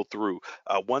go through.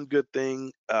 One good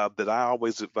thing that I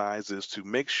always advise is to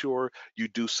make sure you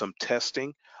do some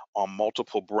testing on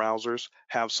multiple browsers.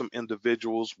 Have some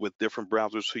individuals with different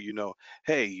browsers who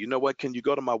hey, you know what? Can you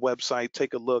go to my website,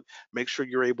 take a look, make sure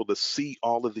you're able to see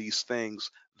all of these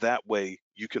things. That way,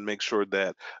 you can make sure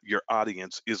that your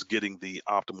audience is getting the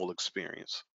optimal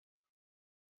experience.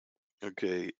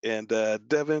 Okay, and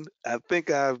Devin, I think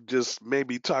I've just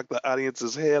maybe talked the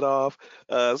audience's head off.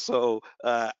 So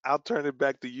I'll turn it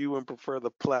back to you and prefer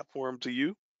the platform to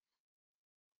you.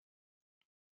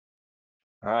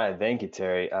 All right, thank you,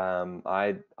 Terry.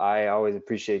 I always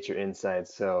appreciate your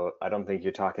insights, so I don't think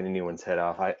you're talking anyone's head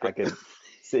off. I could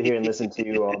sit here and listen to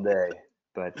you all day,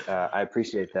 but I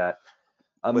appreciate that.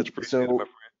 Much appreciated, my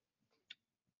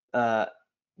So uh,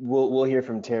 we'll hear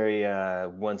from Terry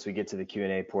once we get to the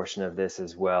Q&A portion of this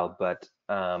as well. But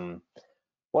I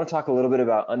want to talk a little bit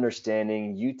about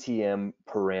understanding UTM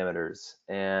parameters,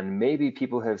 and maybe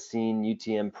people have seen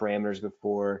UTM parameters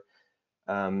before.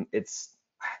 I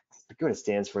forget what it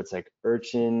stands for. It's like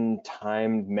Urchin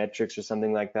Timed Metrics or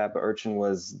something like that. But Urchin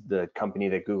was the company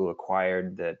that Google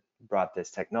acquired that brought this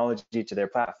technology to their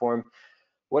platform.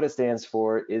 What it stands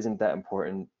for isn't that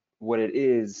important. What it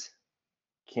is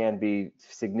can be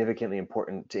significantly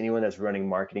important to anyone that's running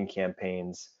marketing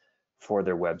campaigns for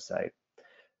their website.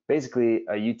 Basically,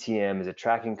 a UTM is a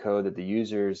tracking code that the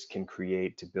users can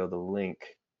create to build a link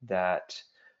that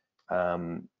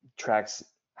tracks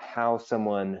how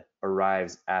someone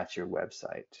arrives at your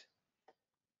website.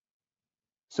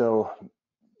 So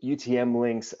UTM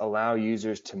links allow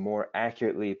users to more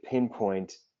accurately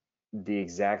pinpoint the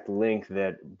exact link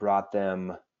that brought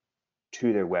them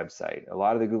to their website. A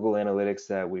lot of the Google Analytics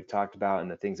that we've talked about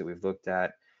and the things that we've looked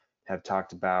at have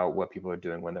talked about what people are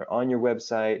doing when they're on your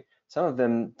website. Some of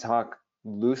them talk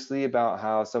loosely about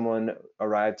how someone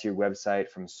arrived to your website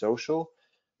from social,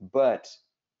 but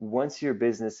once your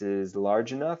business is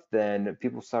large enough, then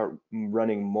people start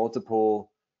running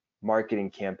multiple marketing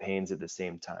campaigns at the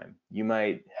same time. You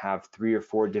might have 3 or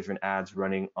 4 different ads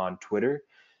running on Twitter,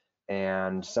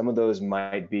 and some of those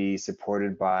might be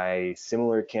supported by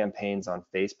similar campaigns on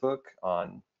Facebook,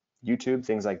 on YouTube,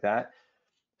 things like that.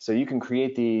 So you can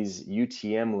create these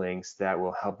UTM links that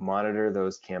will help monitor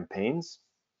those campaigns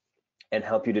and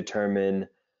help you determine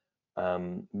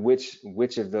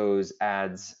which of those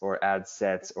ads or ad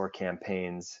sets or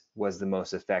campaigns was the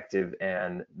most effective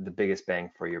and the biggest bang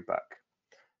for your buck.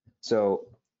 So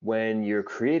when you're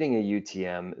creating a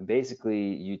UTM,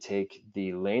 basically you take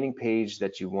the landing page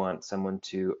that you want someone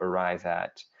to arrive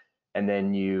at, and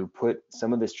then you put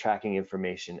some of this tracking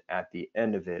information at the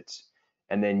end of it,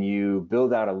 and then you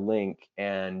build out a link,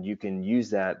 and you can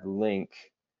use that link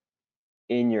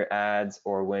in your ads,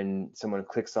 or when someone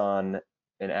clicks on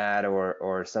an ad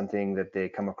or something that they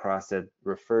come across that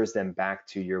refers them back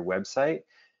to your website.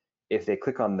 If they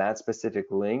click on that specific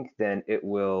link, then it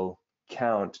will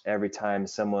count every time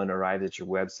someone arrives at your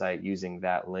website using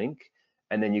that link.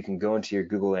 And then you can go into your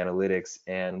Google Analytics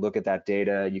and look at that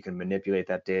data. You can manipulate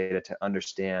that data to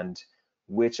understand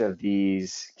which of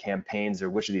these campaigns or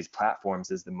which of these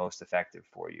platforms is the most effective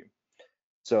for you.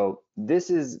 So this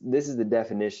is the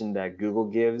definition that Google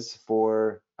gives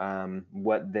for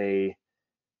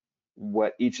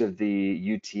what each of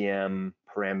the UTM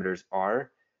parameters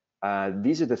are.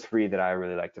 These are the 3 that I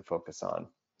really like to focus on: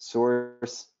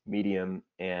 source, medium,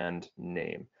 and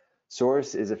name.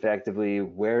 Source is effectively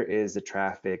where is the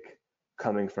traffic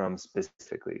coming from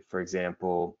specifically. For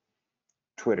example,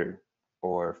 Twitter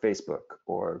or Facebook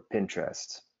or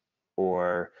Pinterest,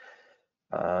 or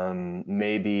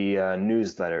maybe a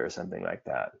newsletter or something like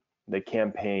that. The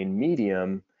campaign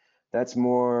medium, that's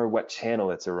more what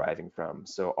channel it's arriving from.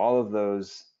 So all of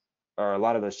those, or a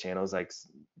lot of those channels like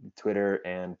Twitter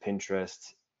and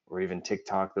Pinterest or even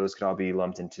TikTok, those could all be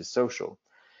lumped into social.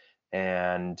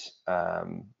 And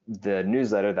the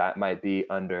newsletter, that might be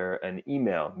under an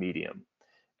email medium.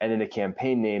 And then the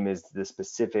campaign name is the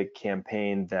specific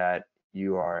campaign that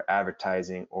you are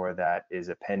advertising or that is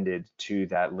appended to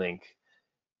that link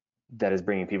that is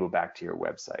bringing people back to your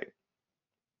website.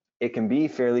 It can be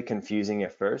fairly confusing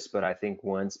at first, but I think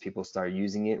once people start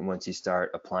using it and once you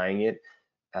start applying it,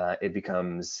 it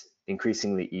becomes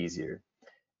increasingly easier.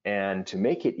 And to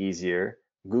make it easier,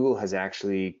 Google has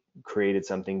actually created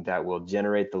something that will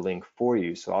generate the link for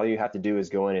you. So all you have to do is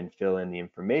go in and fill in the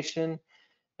information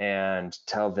and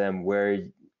tell them where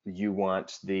you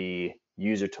want the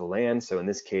user to land. So in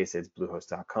this case, it's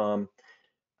bluehost.com.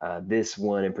 This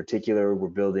one in particular we're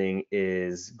building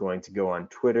is going to go on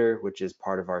Twitter, which is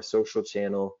part of our social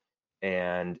channel.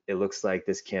 And it looks like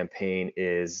this campaign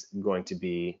is going to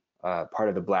be part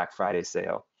of the Black Friday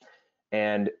sale.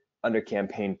 And under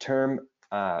campaign term,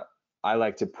 I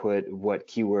like to put what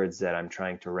keywords that I'm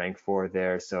trying to rank for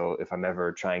there. So if I'm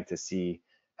ever trying to see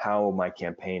how my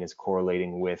campaign is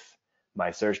correlating with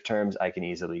my search terms, I can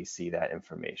easily see that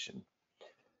information.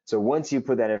 So once you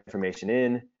put that information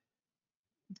in,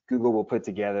 Google will put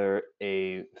together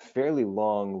a fairly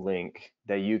long link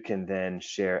that you can then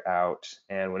share out.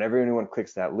 And whenever anyone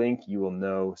clicks that link, you will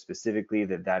know specifically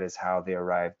that that is how they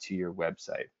arrive to your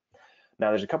website.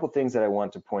 Now, there's a couple things that I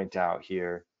want to point out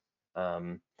here.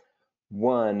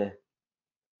 One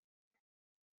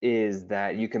is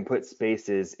that you can put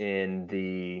spaces in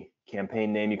the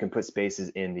campaign name, you can put spaces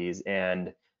in these,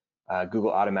 and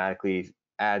Google automatically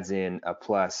adds in a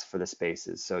plus for the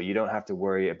spaces. So you don't have to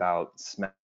worry about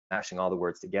smashing all the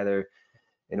words together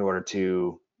in order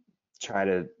to try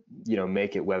to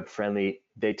make it web friendly.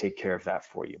 They take care of that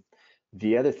for you.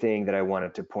 The other thing that I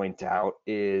wanted to point out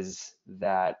is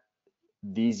that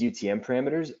these UTM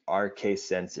parameters are case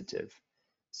sensitive.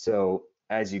 So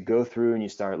as you go through and you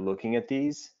start looking at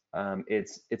these,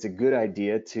 it's a good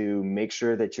idea to make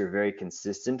sure that you're very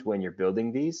consistent when you're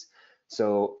building these.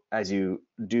 So as you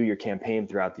do your campaign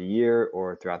throughout the year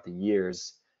or throughout the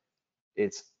years,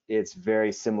 it's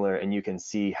very similar, and you can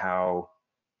see how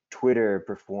Twitter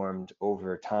performed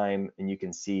over time, and you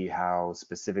can see how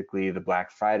specifically the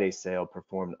Black Friday sale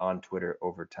performed on Twitter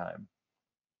over time.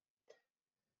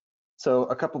 So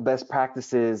a couple best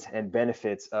practices and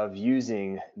benefits of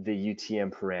using the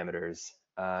UTM parameters.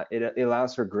 It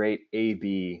allows for great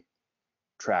A/B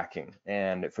tracking.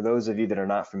 And for those of you that are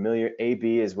not familiar,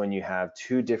 A/B is when you have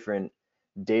two different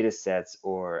data sets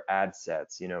or ad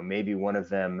sets. Maybe one of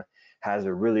them has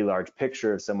a really large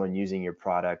picture of someone using your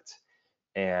product,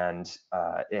 and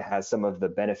it has some of the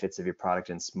benefits of your product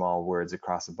in small words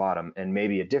across the bottom. And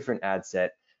maybe a different ad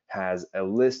set has a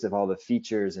list of all the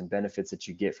features and benefits that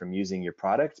you get from using your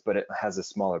product, but it has a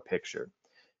smaller picture.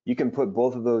 You can put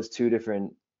both of those two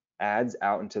different ads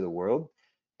out into the world,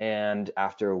 and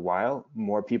after a while,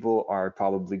 more people are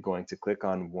probably going to click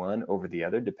on one over the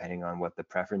other, depending on what the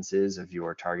preference is of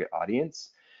your target audience.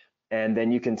 And then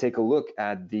you can take a look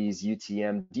at these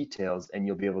UTM details, and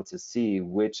you'll be able to see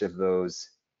which of those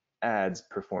ads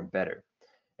perform better.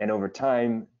 And over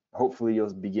time, hopefully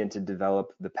you'll begin to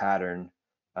develop the pattern,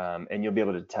 and you'll be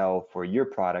able to tell for your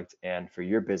product and for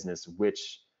your business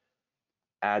which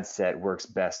ad set works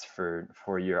best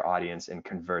for your audience and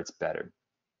converts better.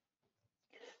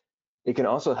 It can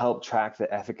also help track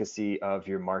the efficacy of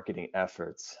your marketing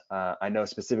efforts. I know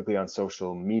specifically on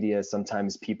social media,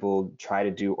 sometimes people try to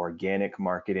do organic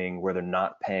marketing where they're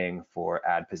not paying for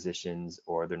ad positions,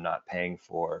 or they're not paying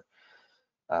for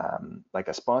like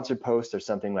a sponsored post or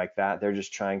something like that. They're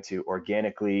just trying to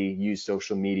organically use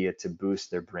social media to boost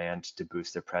their brand, to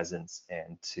boost their presence,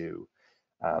 and to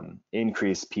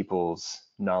increase people's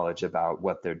knowledge about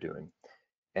what they're doing.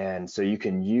 And so you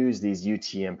can use these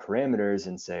UTM parameters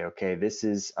and say, okay,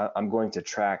 I'm going to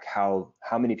track how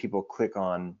many people click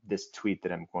on this tweet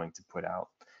that I'm going to put out.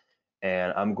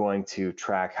 And I'm going to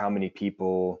track how many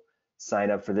people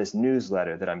sign up for this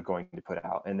newsletter that I'm going to put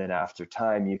out. And then after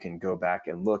time, you can go back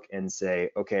and look and say,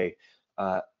 okay,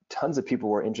 tons of people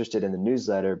were interested in the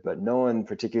newsletter, but no one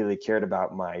particularly cared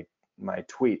about my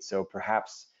tweet. So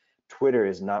perhaps Twitter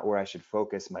is not where I should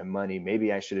focus my money.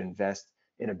 Maybe I should invest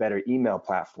in a better email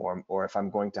platform, or if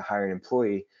I'm going to hire an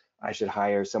employee, I should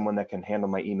hire someone that can handle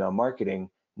my email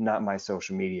marketing, not my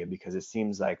social media, because it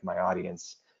seems like my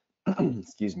audience,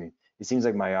 excuse me, it seems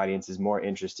like my audience is more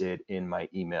interested in my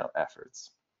email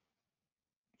efforts.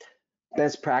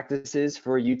 Best practices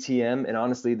for UTM, and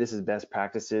honestly, this is best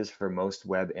practices for most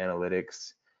web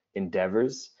analytics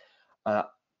endeavors.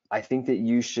 I think that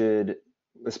you should,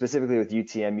 specifically with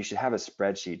UTM, you should have a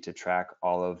spreadsheet to track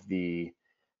all of the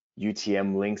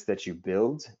UTM links that you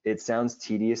build. It sounds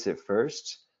tedious at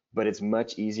first, but it's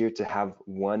much easier to have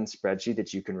one spreadsheet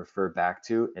that you can refer back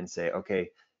to and say, okay,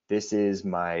 this is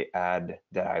my ad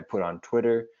that I put on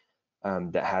Twitter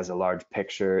that has a large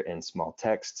picture and small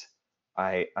text.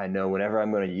 I know whenever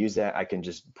I'm going to use that, I can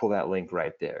just pull that link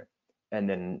right there. And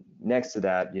then next to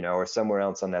that, or somewhere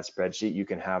else on that spreadsheet, you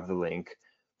can have the link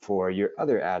for your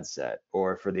other ad set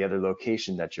or for the other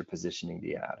location that you're positioning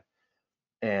the ad.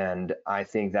 And I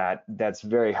think that that's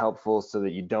very helpful so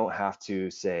that you don't have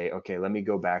to say, okay, let me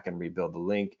go back and rebuild the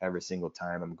link every single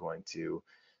time I'm going to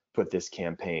put this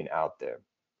campaign out there.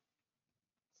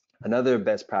 Another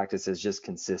best practice is just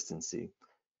consistency.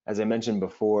 As I mentioned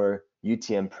before,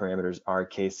 UTM parameters are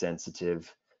case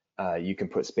sensitive. You can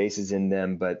put spaces in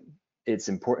them, but it's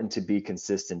important to be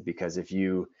consistent, because if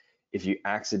you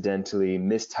accidentally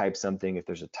mistype something, if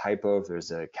there's a typo, if there's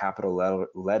a capital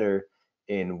letter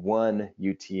in one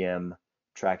UTM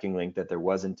tracking link that there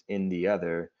wasn't in the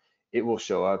other, it will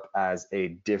show up as a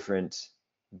different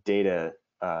data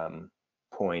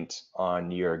point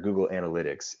on your Google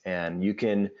Analytics. And you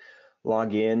can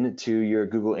log in to your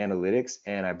Google Analytics,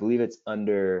 and I believe it's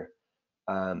under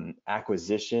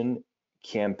acquisition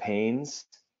campaigns,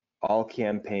 all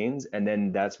campaigns, and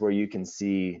then that's where you can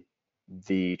see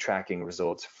the tracking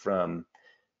results from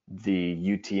the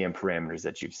UTM parameters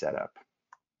that you've set up.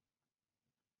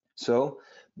 So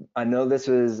I know this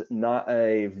was not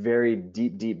a very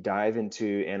deep dive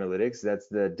into analytics. That's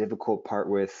the difficult part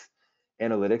with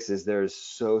analytics, is there's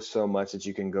so much that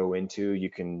you can go into. You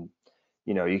can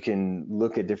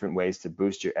look at different ways to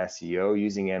boost your SEO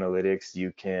using analytics.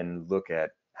 You can look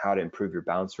at how to improve your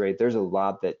bounce rate. There's a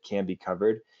lot that can be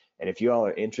covered. And if you all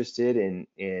are interested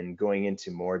in going into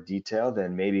more detail,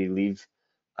 then maybe leave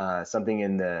something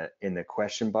in the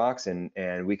question box,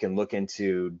 and we can look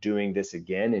into doing this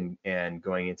again and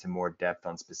going into more depth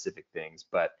on specific things.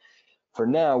 But for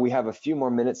now, we have a few more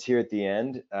minutes here at the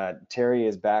end. Terry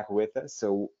is back with us,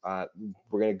 so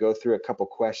we're going to go through a couple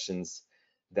questions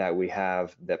that we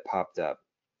have that popped up.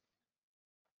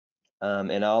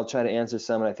 And I'll try to answer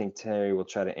some, and I think Terry will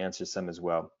try to answer some as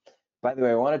well. By the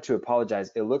way, I wanted to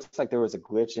apologize. It looks like there was a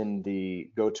glitch in the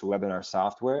GoToWebinar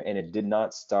software, and it did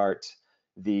not start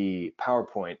the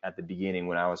PowerPoint at the beginning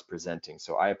when I was presenting.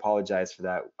 So I apologize for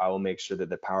that. I will make sure that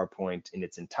the PowerPoint in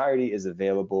its entirety is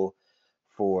available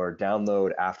for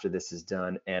download after this is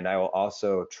done. And I will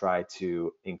also try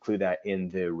to include that in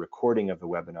the recording of the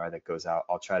webinar that goes out.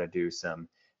 I'll try to do some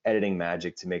editing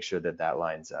magic to make sure that that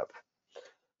lines up.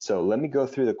 So let me go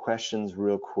through the questions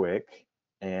real quick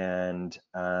and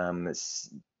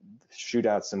shoot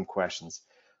out some questions.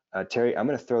 Terry, I'm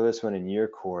going to throw this one in your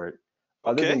court.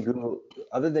 Other Okay. than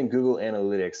Google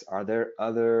Analytics, are there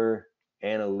other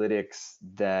analytics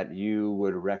that you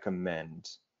would recommend?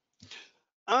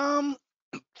 Um,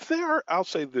 I'll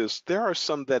say this, there are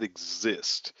some that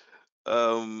exist.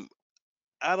 Um,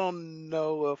 I don't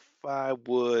know if I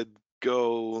would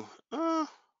go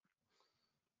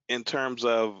in terms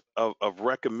of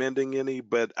recommending any,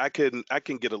 but I can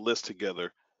get a list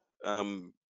together.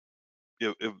 Um,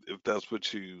 if that's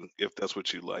what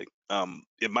you like.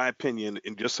 In my opinion,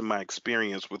 and just in my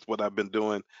experience with what I've been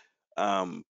doing,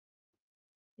 um,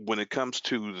 when it comes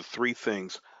to the three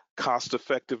things: cost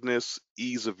effectiveness,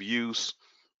 ease of use,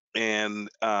 and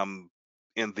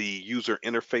the user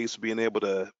interface, being able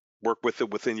to work with it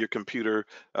within your computer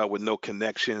with no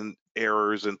connection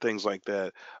errors and things like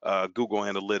that, Google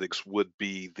Analytics would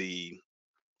be the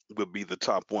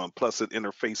top one. Plus, it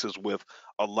interfaces with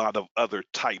a lot of other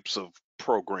types of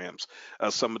programs.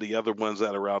 Some of the other ones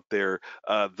that are out there,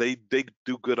 they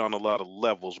do good on a lot of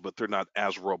levels, but they're not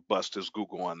as robust as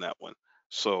Google on that one.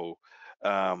 So,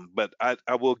 but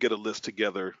I will get a list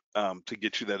together to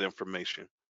get you that information.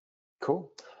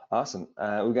 Cool. Awesome.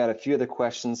 We've got a few other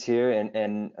questions here,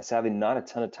 and sadly not a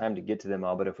ton of time to get to them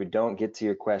all, but if we don't get to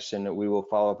your question, we will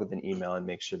follow up with an email and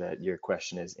make sure that your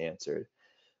question is answered.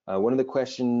 One of the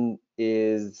question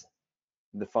is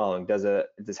the following: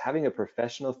 does having a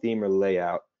professional theme or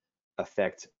layout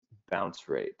affect bounce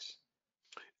rate?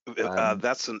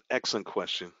 That's an excellent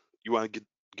question. You want to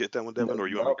get that one, No, Devin, or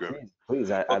you want me no, to grab it?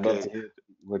 please. I'd love Okay. to hear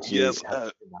what you Yes. have to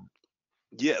say about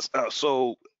Yes.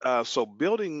 So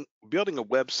building a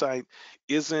website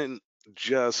isn't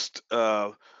just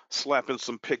slapping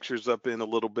some pictures up in a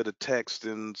little bit of text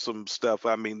and some stuff.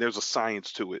 I mean, there's a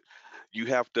science to it. You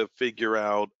have to figure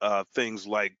out things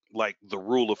like the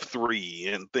rule of three,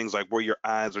 and things like where your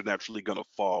eyes are naturally going to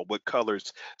fall, what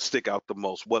colors stick out the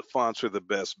most, what fonts are the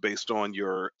best based on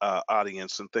your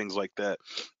audience, and things like that.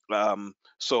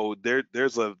 So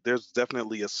there's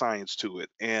definitely a science to it,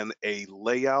 and a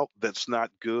layout that's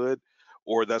not good,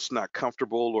 or that's not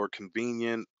comfortable or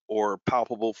convenient or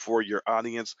palpable for your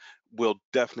audience, will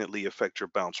definitely affect your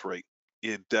bounce rate.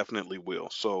 It definitely will.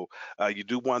 So you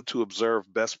do want to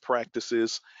observe best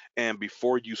practices, and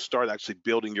before you start actually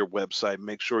building your website,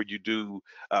 make sure you do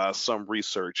some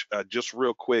research. Just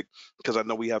real quick, because I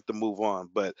know we have to move on,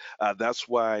 but that's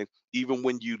why even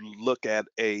when you look at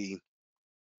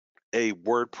a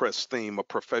WordPress theme, a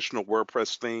professional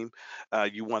WordPress theme,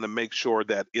 you want to make sure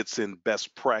that it's in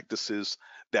best practices,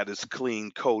 that it's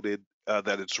clean coded,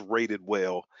 that it's rated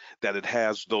well, that it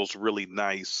has those really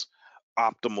nice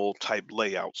optimal type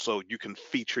layouts so you can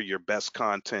feature your best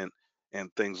content and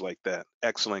things like that.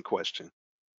 Excellent question.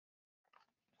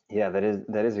 Yeah,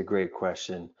 that is a great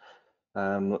question.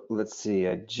 Let's see.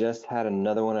 I just had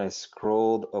another one. I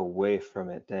scrolled away from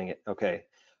it. Dang it. Okay.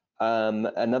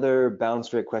 Another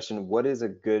bounce rate question. What is a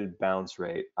good bounce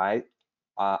rate?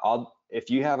 I'll if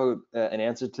you have an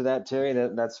answer to that, Terry,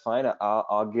 that's fine.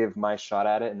 I'll give my shot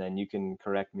at it, and then you can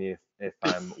correct me if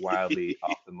I'm wildly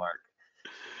off the mark.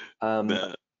 Um,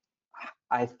 Nah,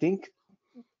 I think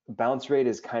bounce rate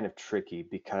is kind of tricky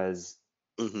because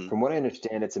mhm. from what I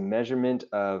understand, it's a measurement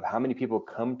of how many people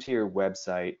come to your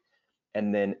website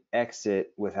and then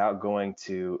exit without going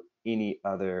to any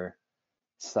other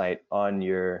site on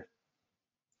your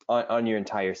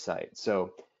entire site.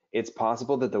 So it's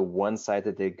possible that the one site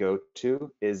that they go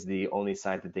to is the only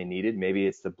site that they needed. Maybe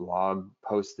it's the blog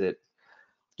post that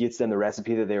gets them the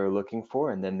recipe that they were looking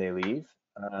for, and then they leave.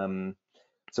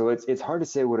 So it's hard to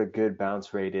say what a good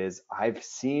bounce rate is. I've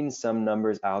seen some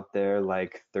numbers out there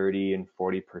like 30 and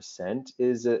 40%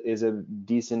 is a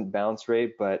decent bounce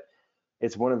rate, but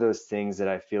it's one of those things that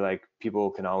I feel like people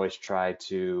can always try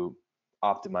to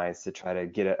optimize to try to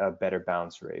get a better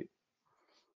bounce rate.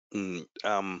 Mm,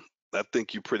 I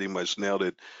think you pretty much nailed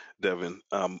it, Devin.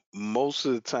 Most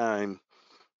of the time,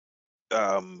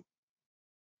 um,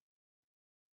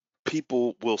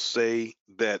 people will say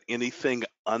that anything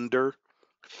under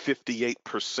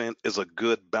 58% is a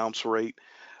good bounce rate.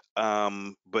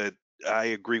 But I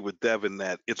agree with Devin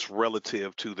that it's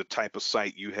relative to the type of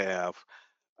site you have.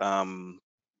 um,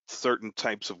 Certain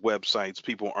types of websites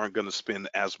people aren't going to spend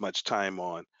as much time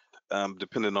on,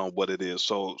 depending on what it is.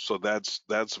 So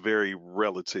that's very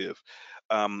relative.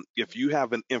 If you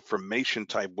have an information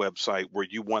type website where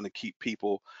you want to keep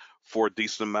people for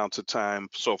decent amounts of time,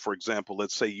 so for example,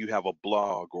 let's say you have a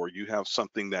blog or you have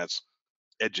something that's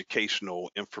educational,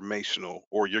 informational,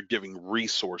 or you're giving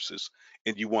resources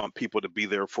and you want people to be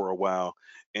there for a while,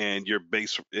 and your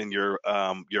base and your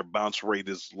bounce rate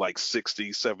is like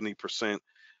 60, 70%,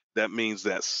 that means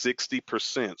that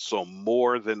 60%, so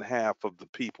more than half of the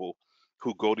people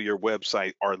who go to your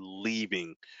website are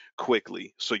leaving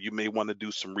quickly. So you may want to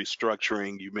do some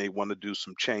restructuring, you may want to do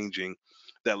some changing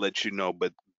that lets you know.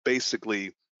 But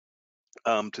basically,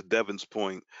 to Devin's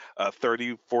point,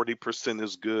 30, 40%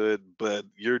 is good, but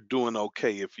you're doing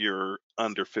okay if you're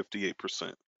under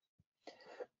 58%.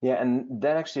 Yeah, and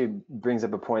that actually brings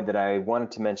up a point that I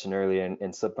wanted to mention earlier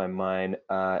and slipped my mind.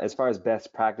 As far as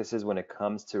best practices when it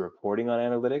comes to reporting on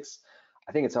analytics,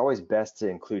 I think it's always best to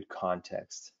include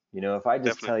context. You know, if I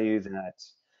just Definitely. tell you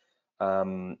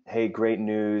that, hey, great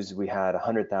news, we had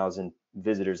 100,000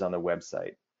 visitors on the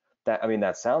website. That, I mean,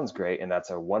 that sounds great and that's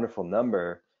a wonderful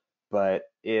number, but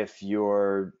if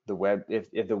the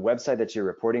website that you're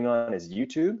reporting on is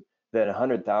YouTube, then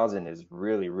 100,000 is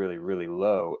really, really, really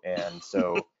low. And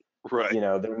so Right.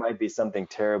 there might be something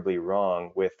terribly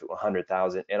wrong with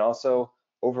 100,000, and also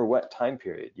over what time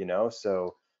period,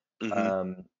 so Hmm.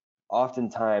 um,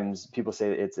 oftentimes people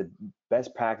say it's a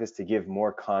best practice to give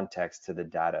more context to the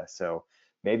data. So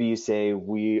maybe you say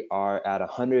we are at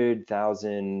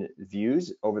 100,000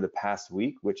 views over the past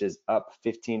week, which is up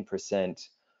 15%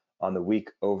 on the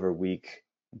week over week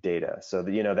data. So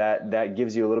that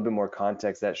gives you a little bit more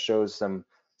context, that shows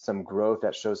some growth,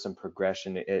 that shows some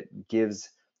progression. It gives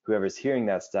whoever's hearing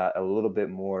that stat a little bit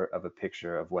more of a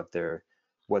picture of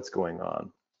what's going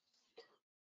on.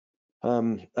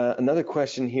 Another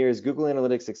question here is Google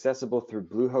Analytics accessible through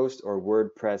Bluehost or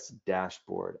WordPress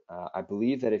dashboard? I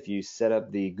believe that if you set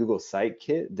up the Google Site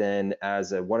Kit, then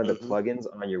as one of the Hmm. plugins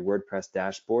on your WordPress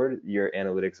dashboard, your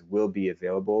analytics will be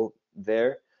available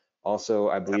there. Also,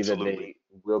 I believe that Absolutely. they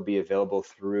will be available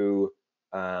through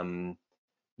um,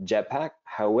 Jetpack.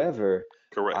 However,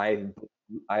 Correct. I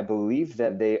I believe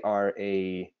that they are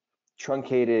a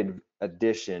truncated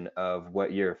edition of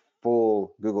what your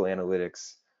full Google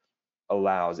Analytics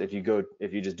allows if you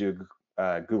just do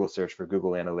a Google search for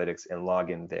Google Analytics and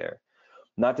log in there.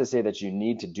 Not to say that you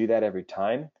need to do that every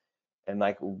time. And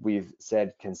like we've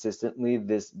said consistently,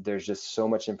 there's just so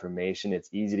much information.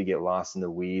 It's easy to get lost in the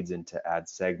weeds and to add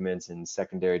segments and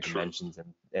secondary True. dimensions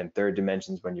and third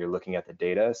dimensions when you're looking at the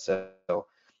data. So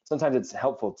sometimes it's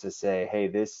helpful to say, hey,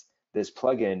 this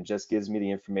plugin just gives me the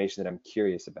information that I'm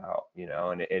curious about,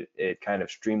 and it kind of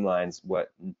streamlines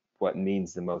what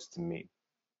means the most to me.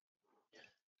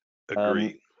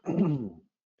 Um, Agreed.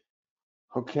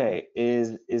 okay,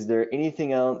 is there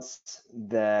anything else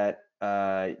that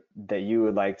that you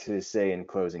would like to say in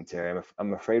closing, Terry?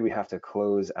 I'm afraid we have to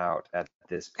close out at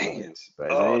this Man, point.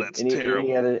 But is there oh, that's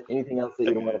terrible. anything else that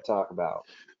you'd want to talk about?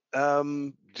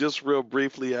 Just real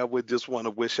briefly, I would just want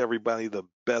to wish everybody the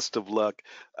best of luck.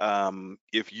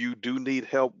 If you do need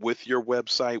help with your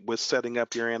website, with setting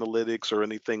up your analytics or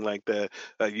anything like that,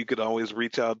 you could always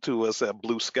reach out to us at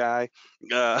Blue Sky,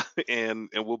 and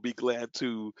we'll be glad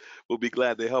to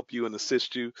help you and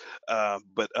assist you.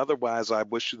 But otherwise, I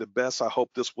wish you the best. I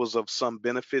hope this was of some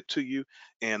benefit to you.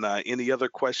 And any other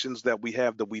questions that we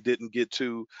have that we didn't get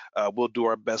to, we'll do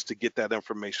our best to get that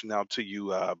information out to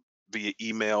you via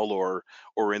email or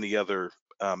any other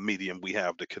medium we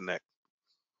have to connect.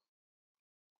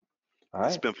 All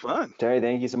It's right. been fun. Terry,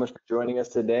 thank you so much for joining us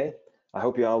today. I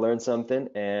hope you all learned something,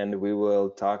 and we will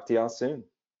talk to y'all soon.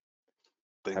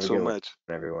 Thanks Have a so good one, much.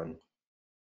 everyone.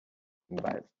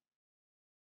 Bye.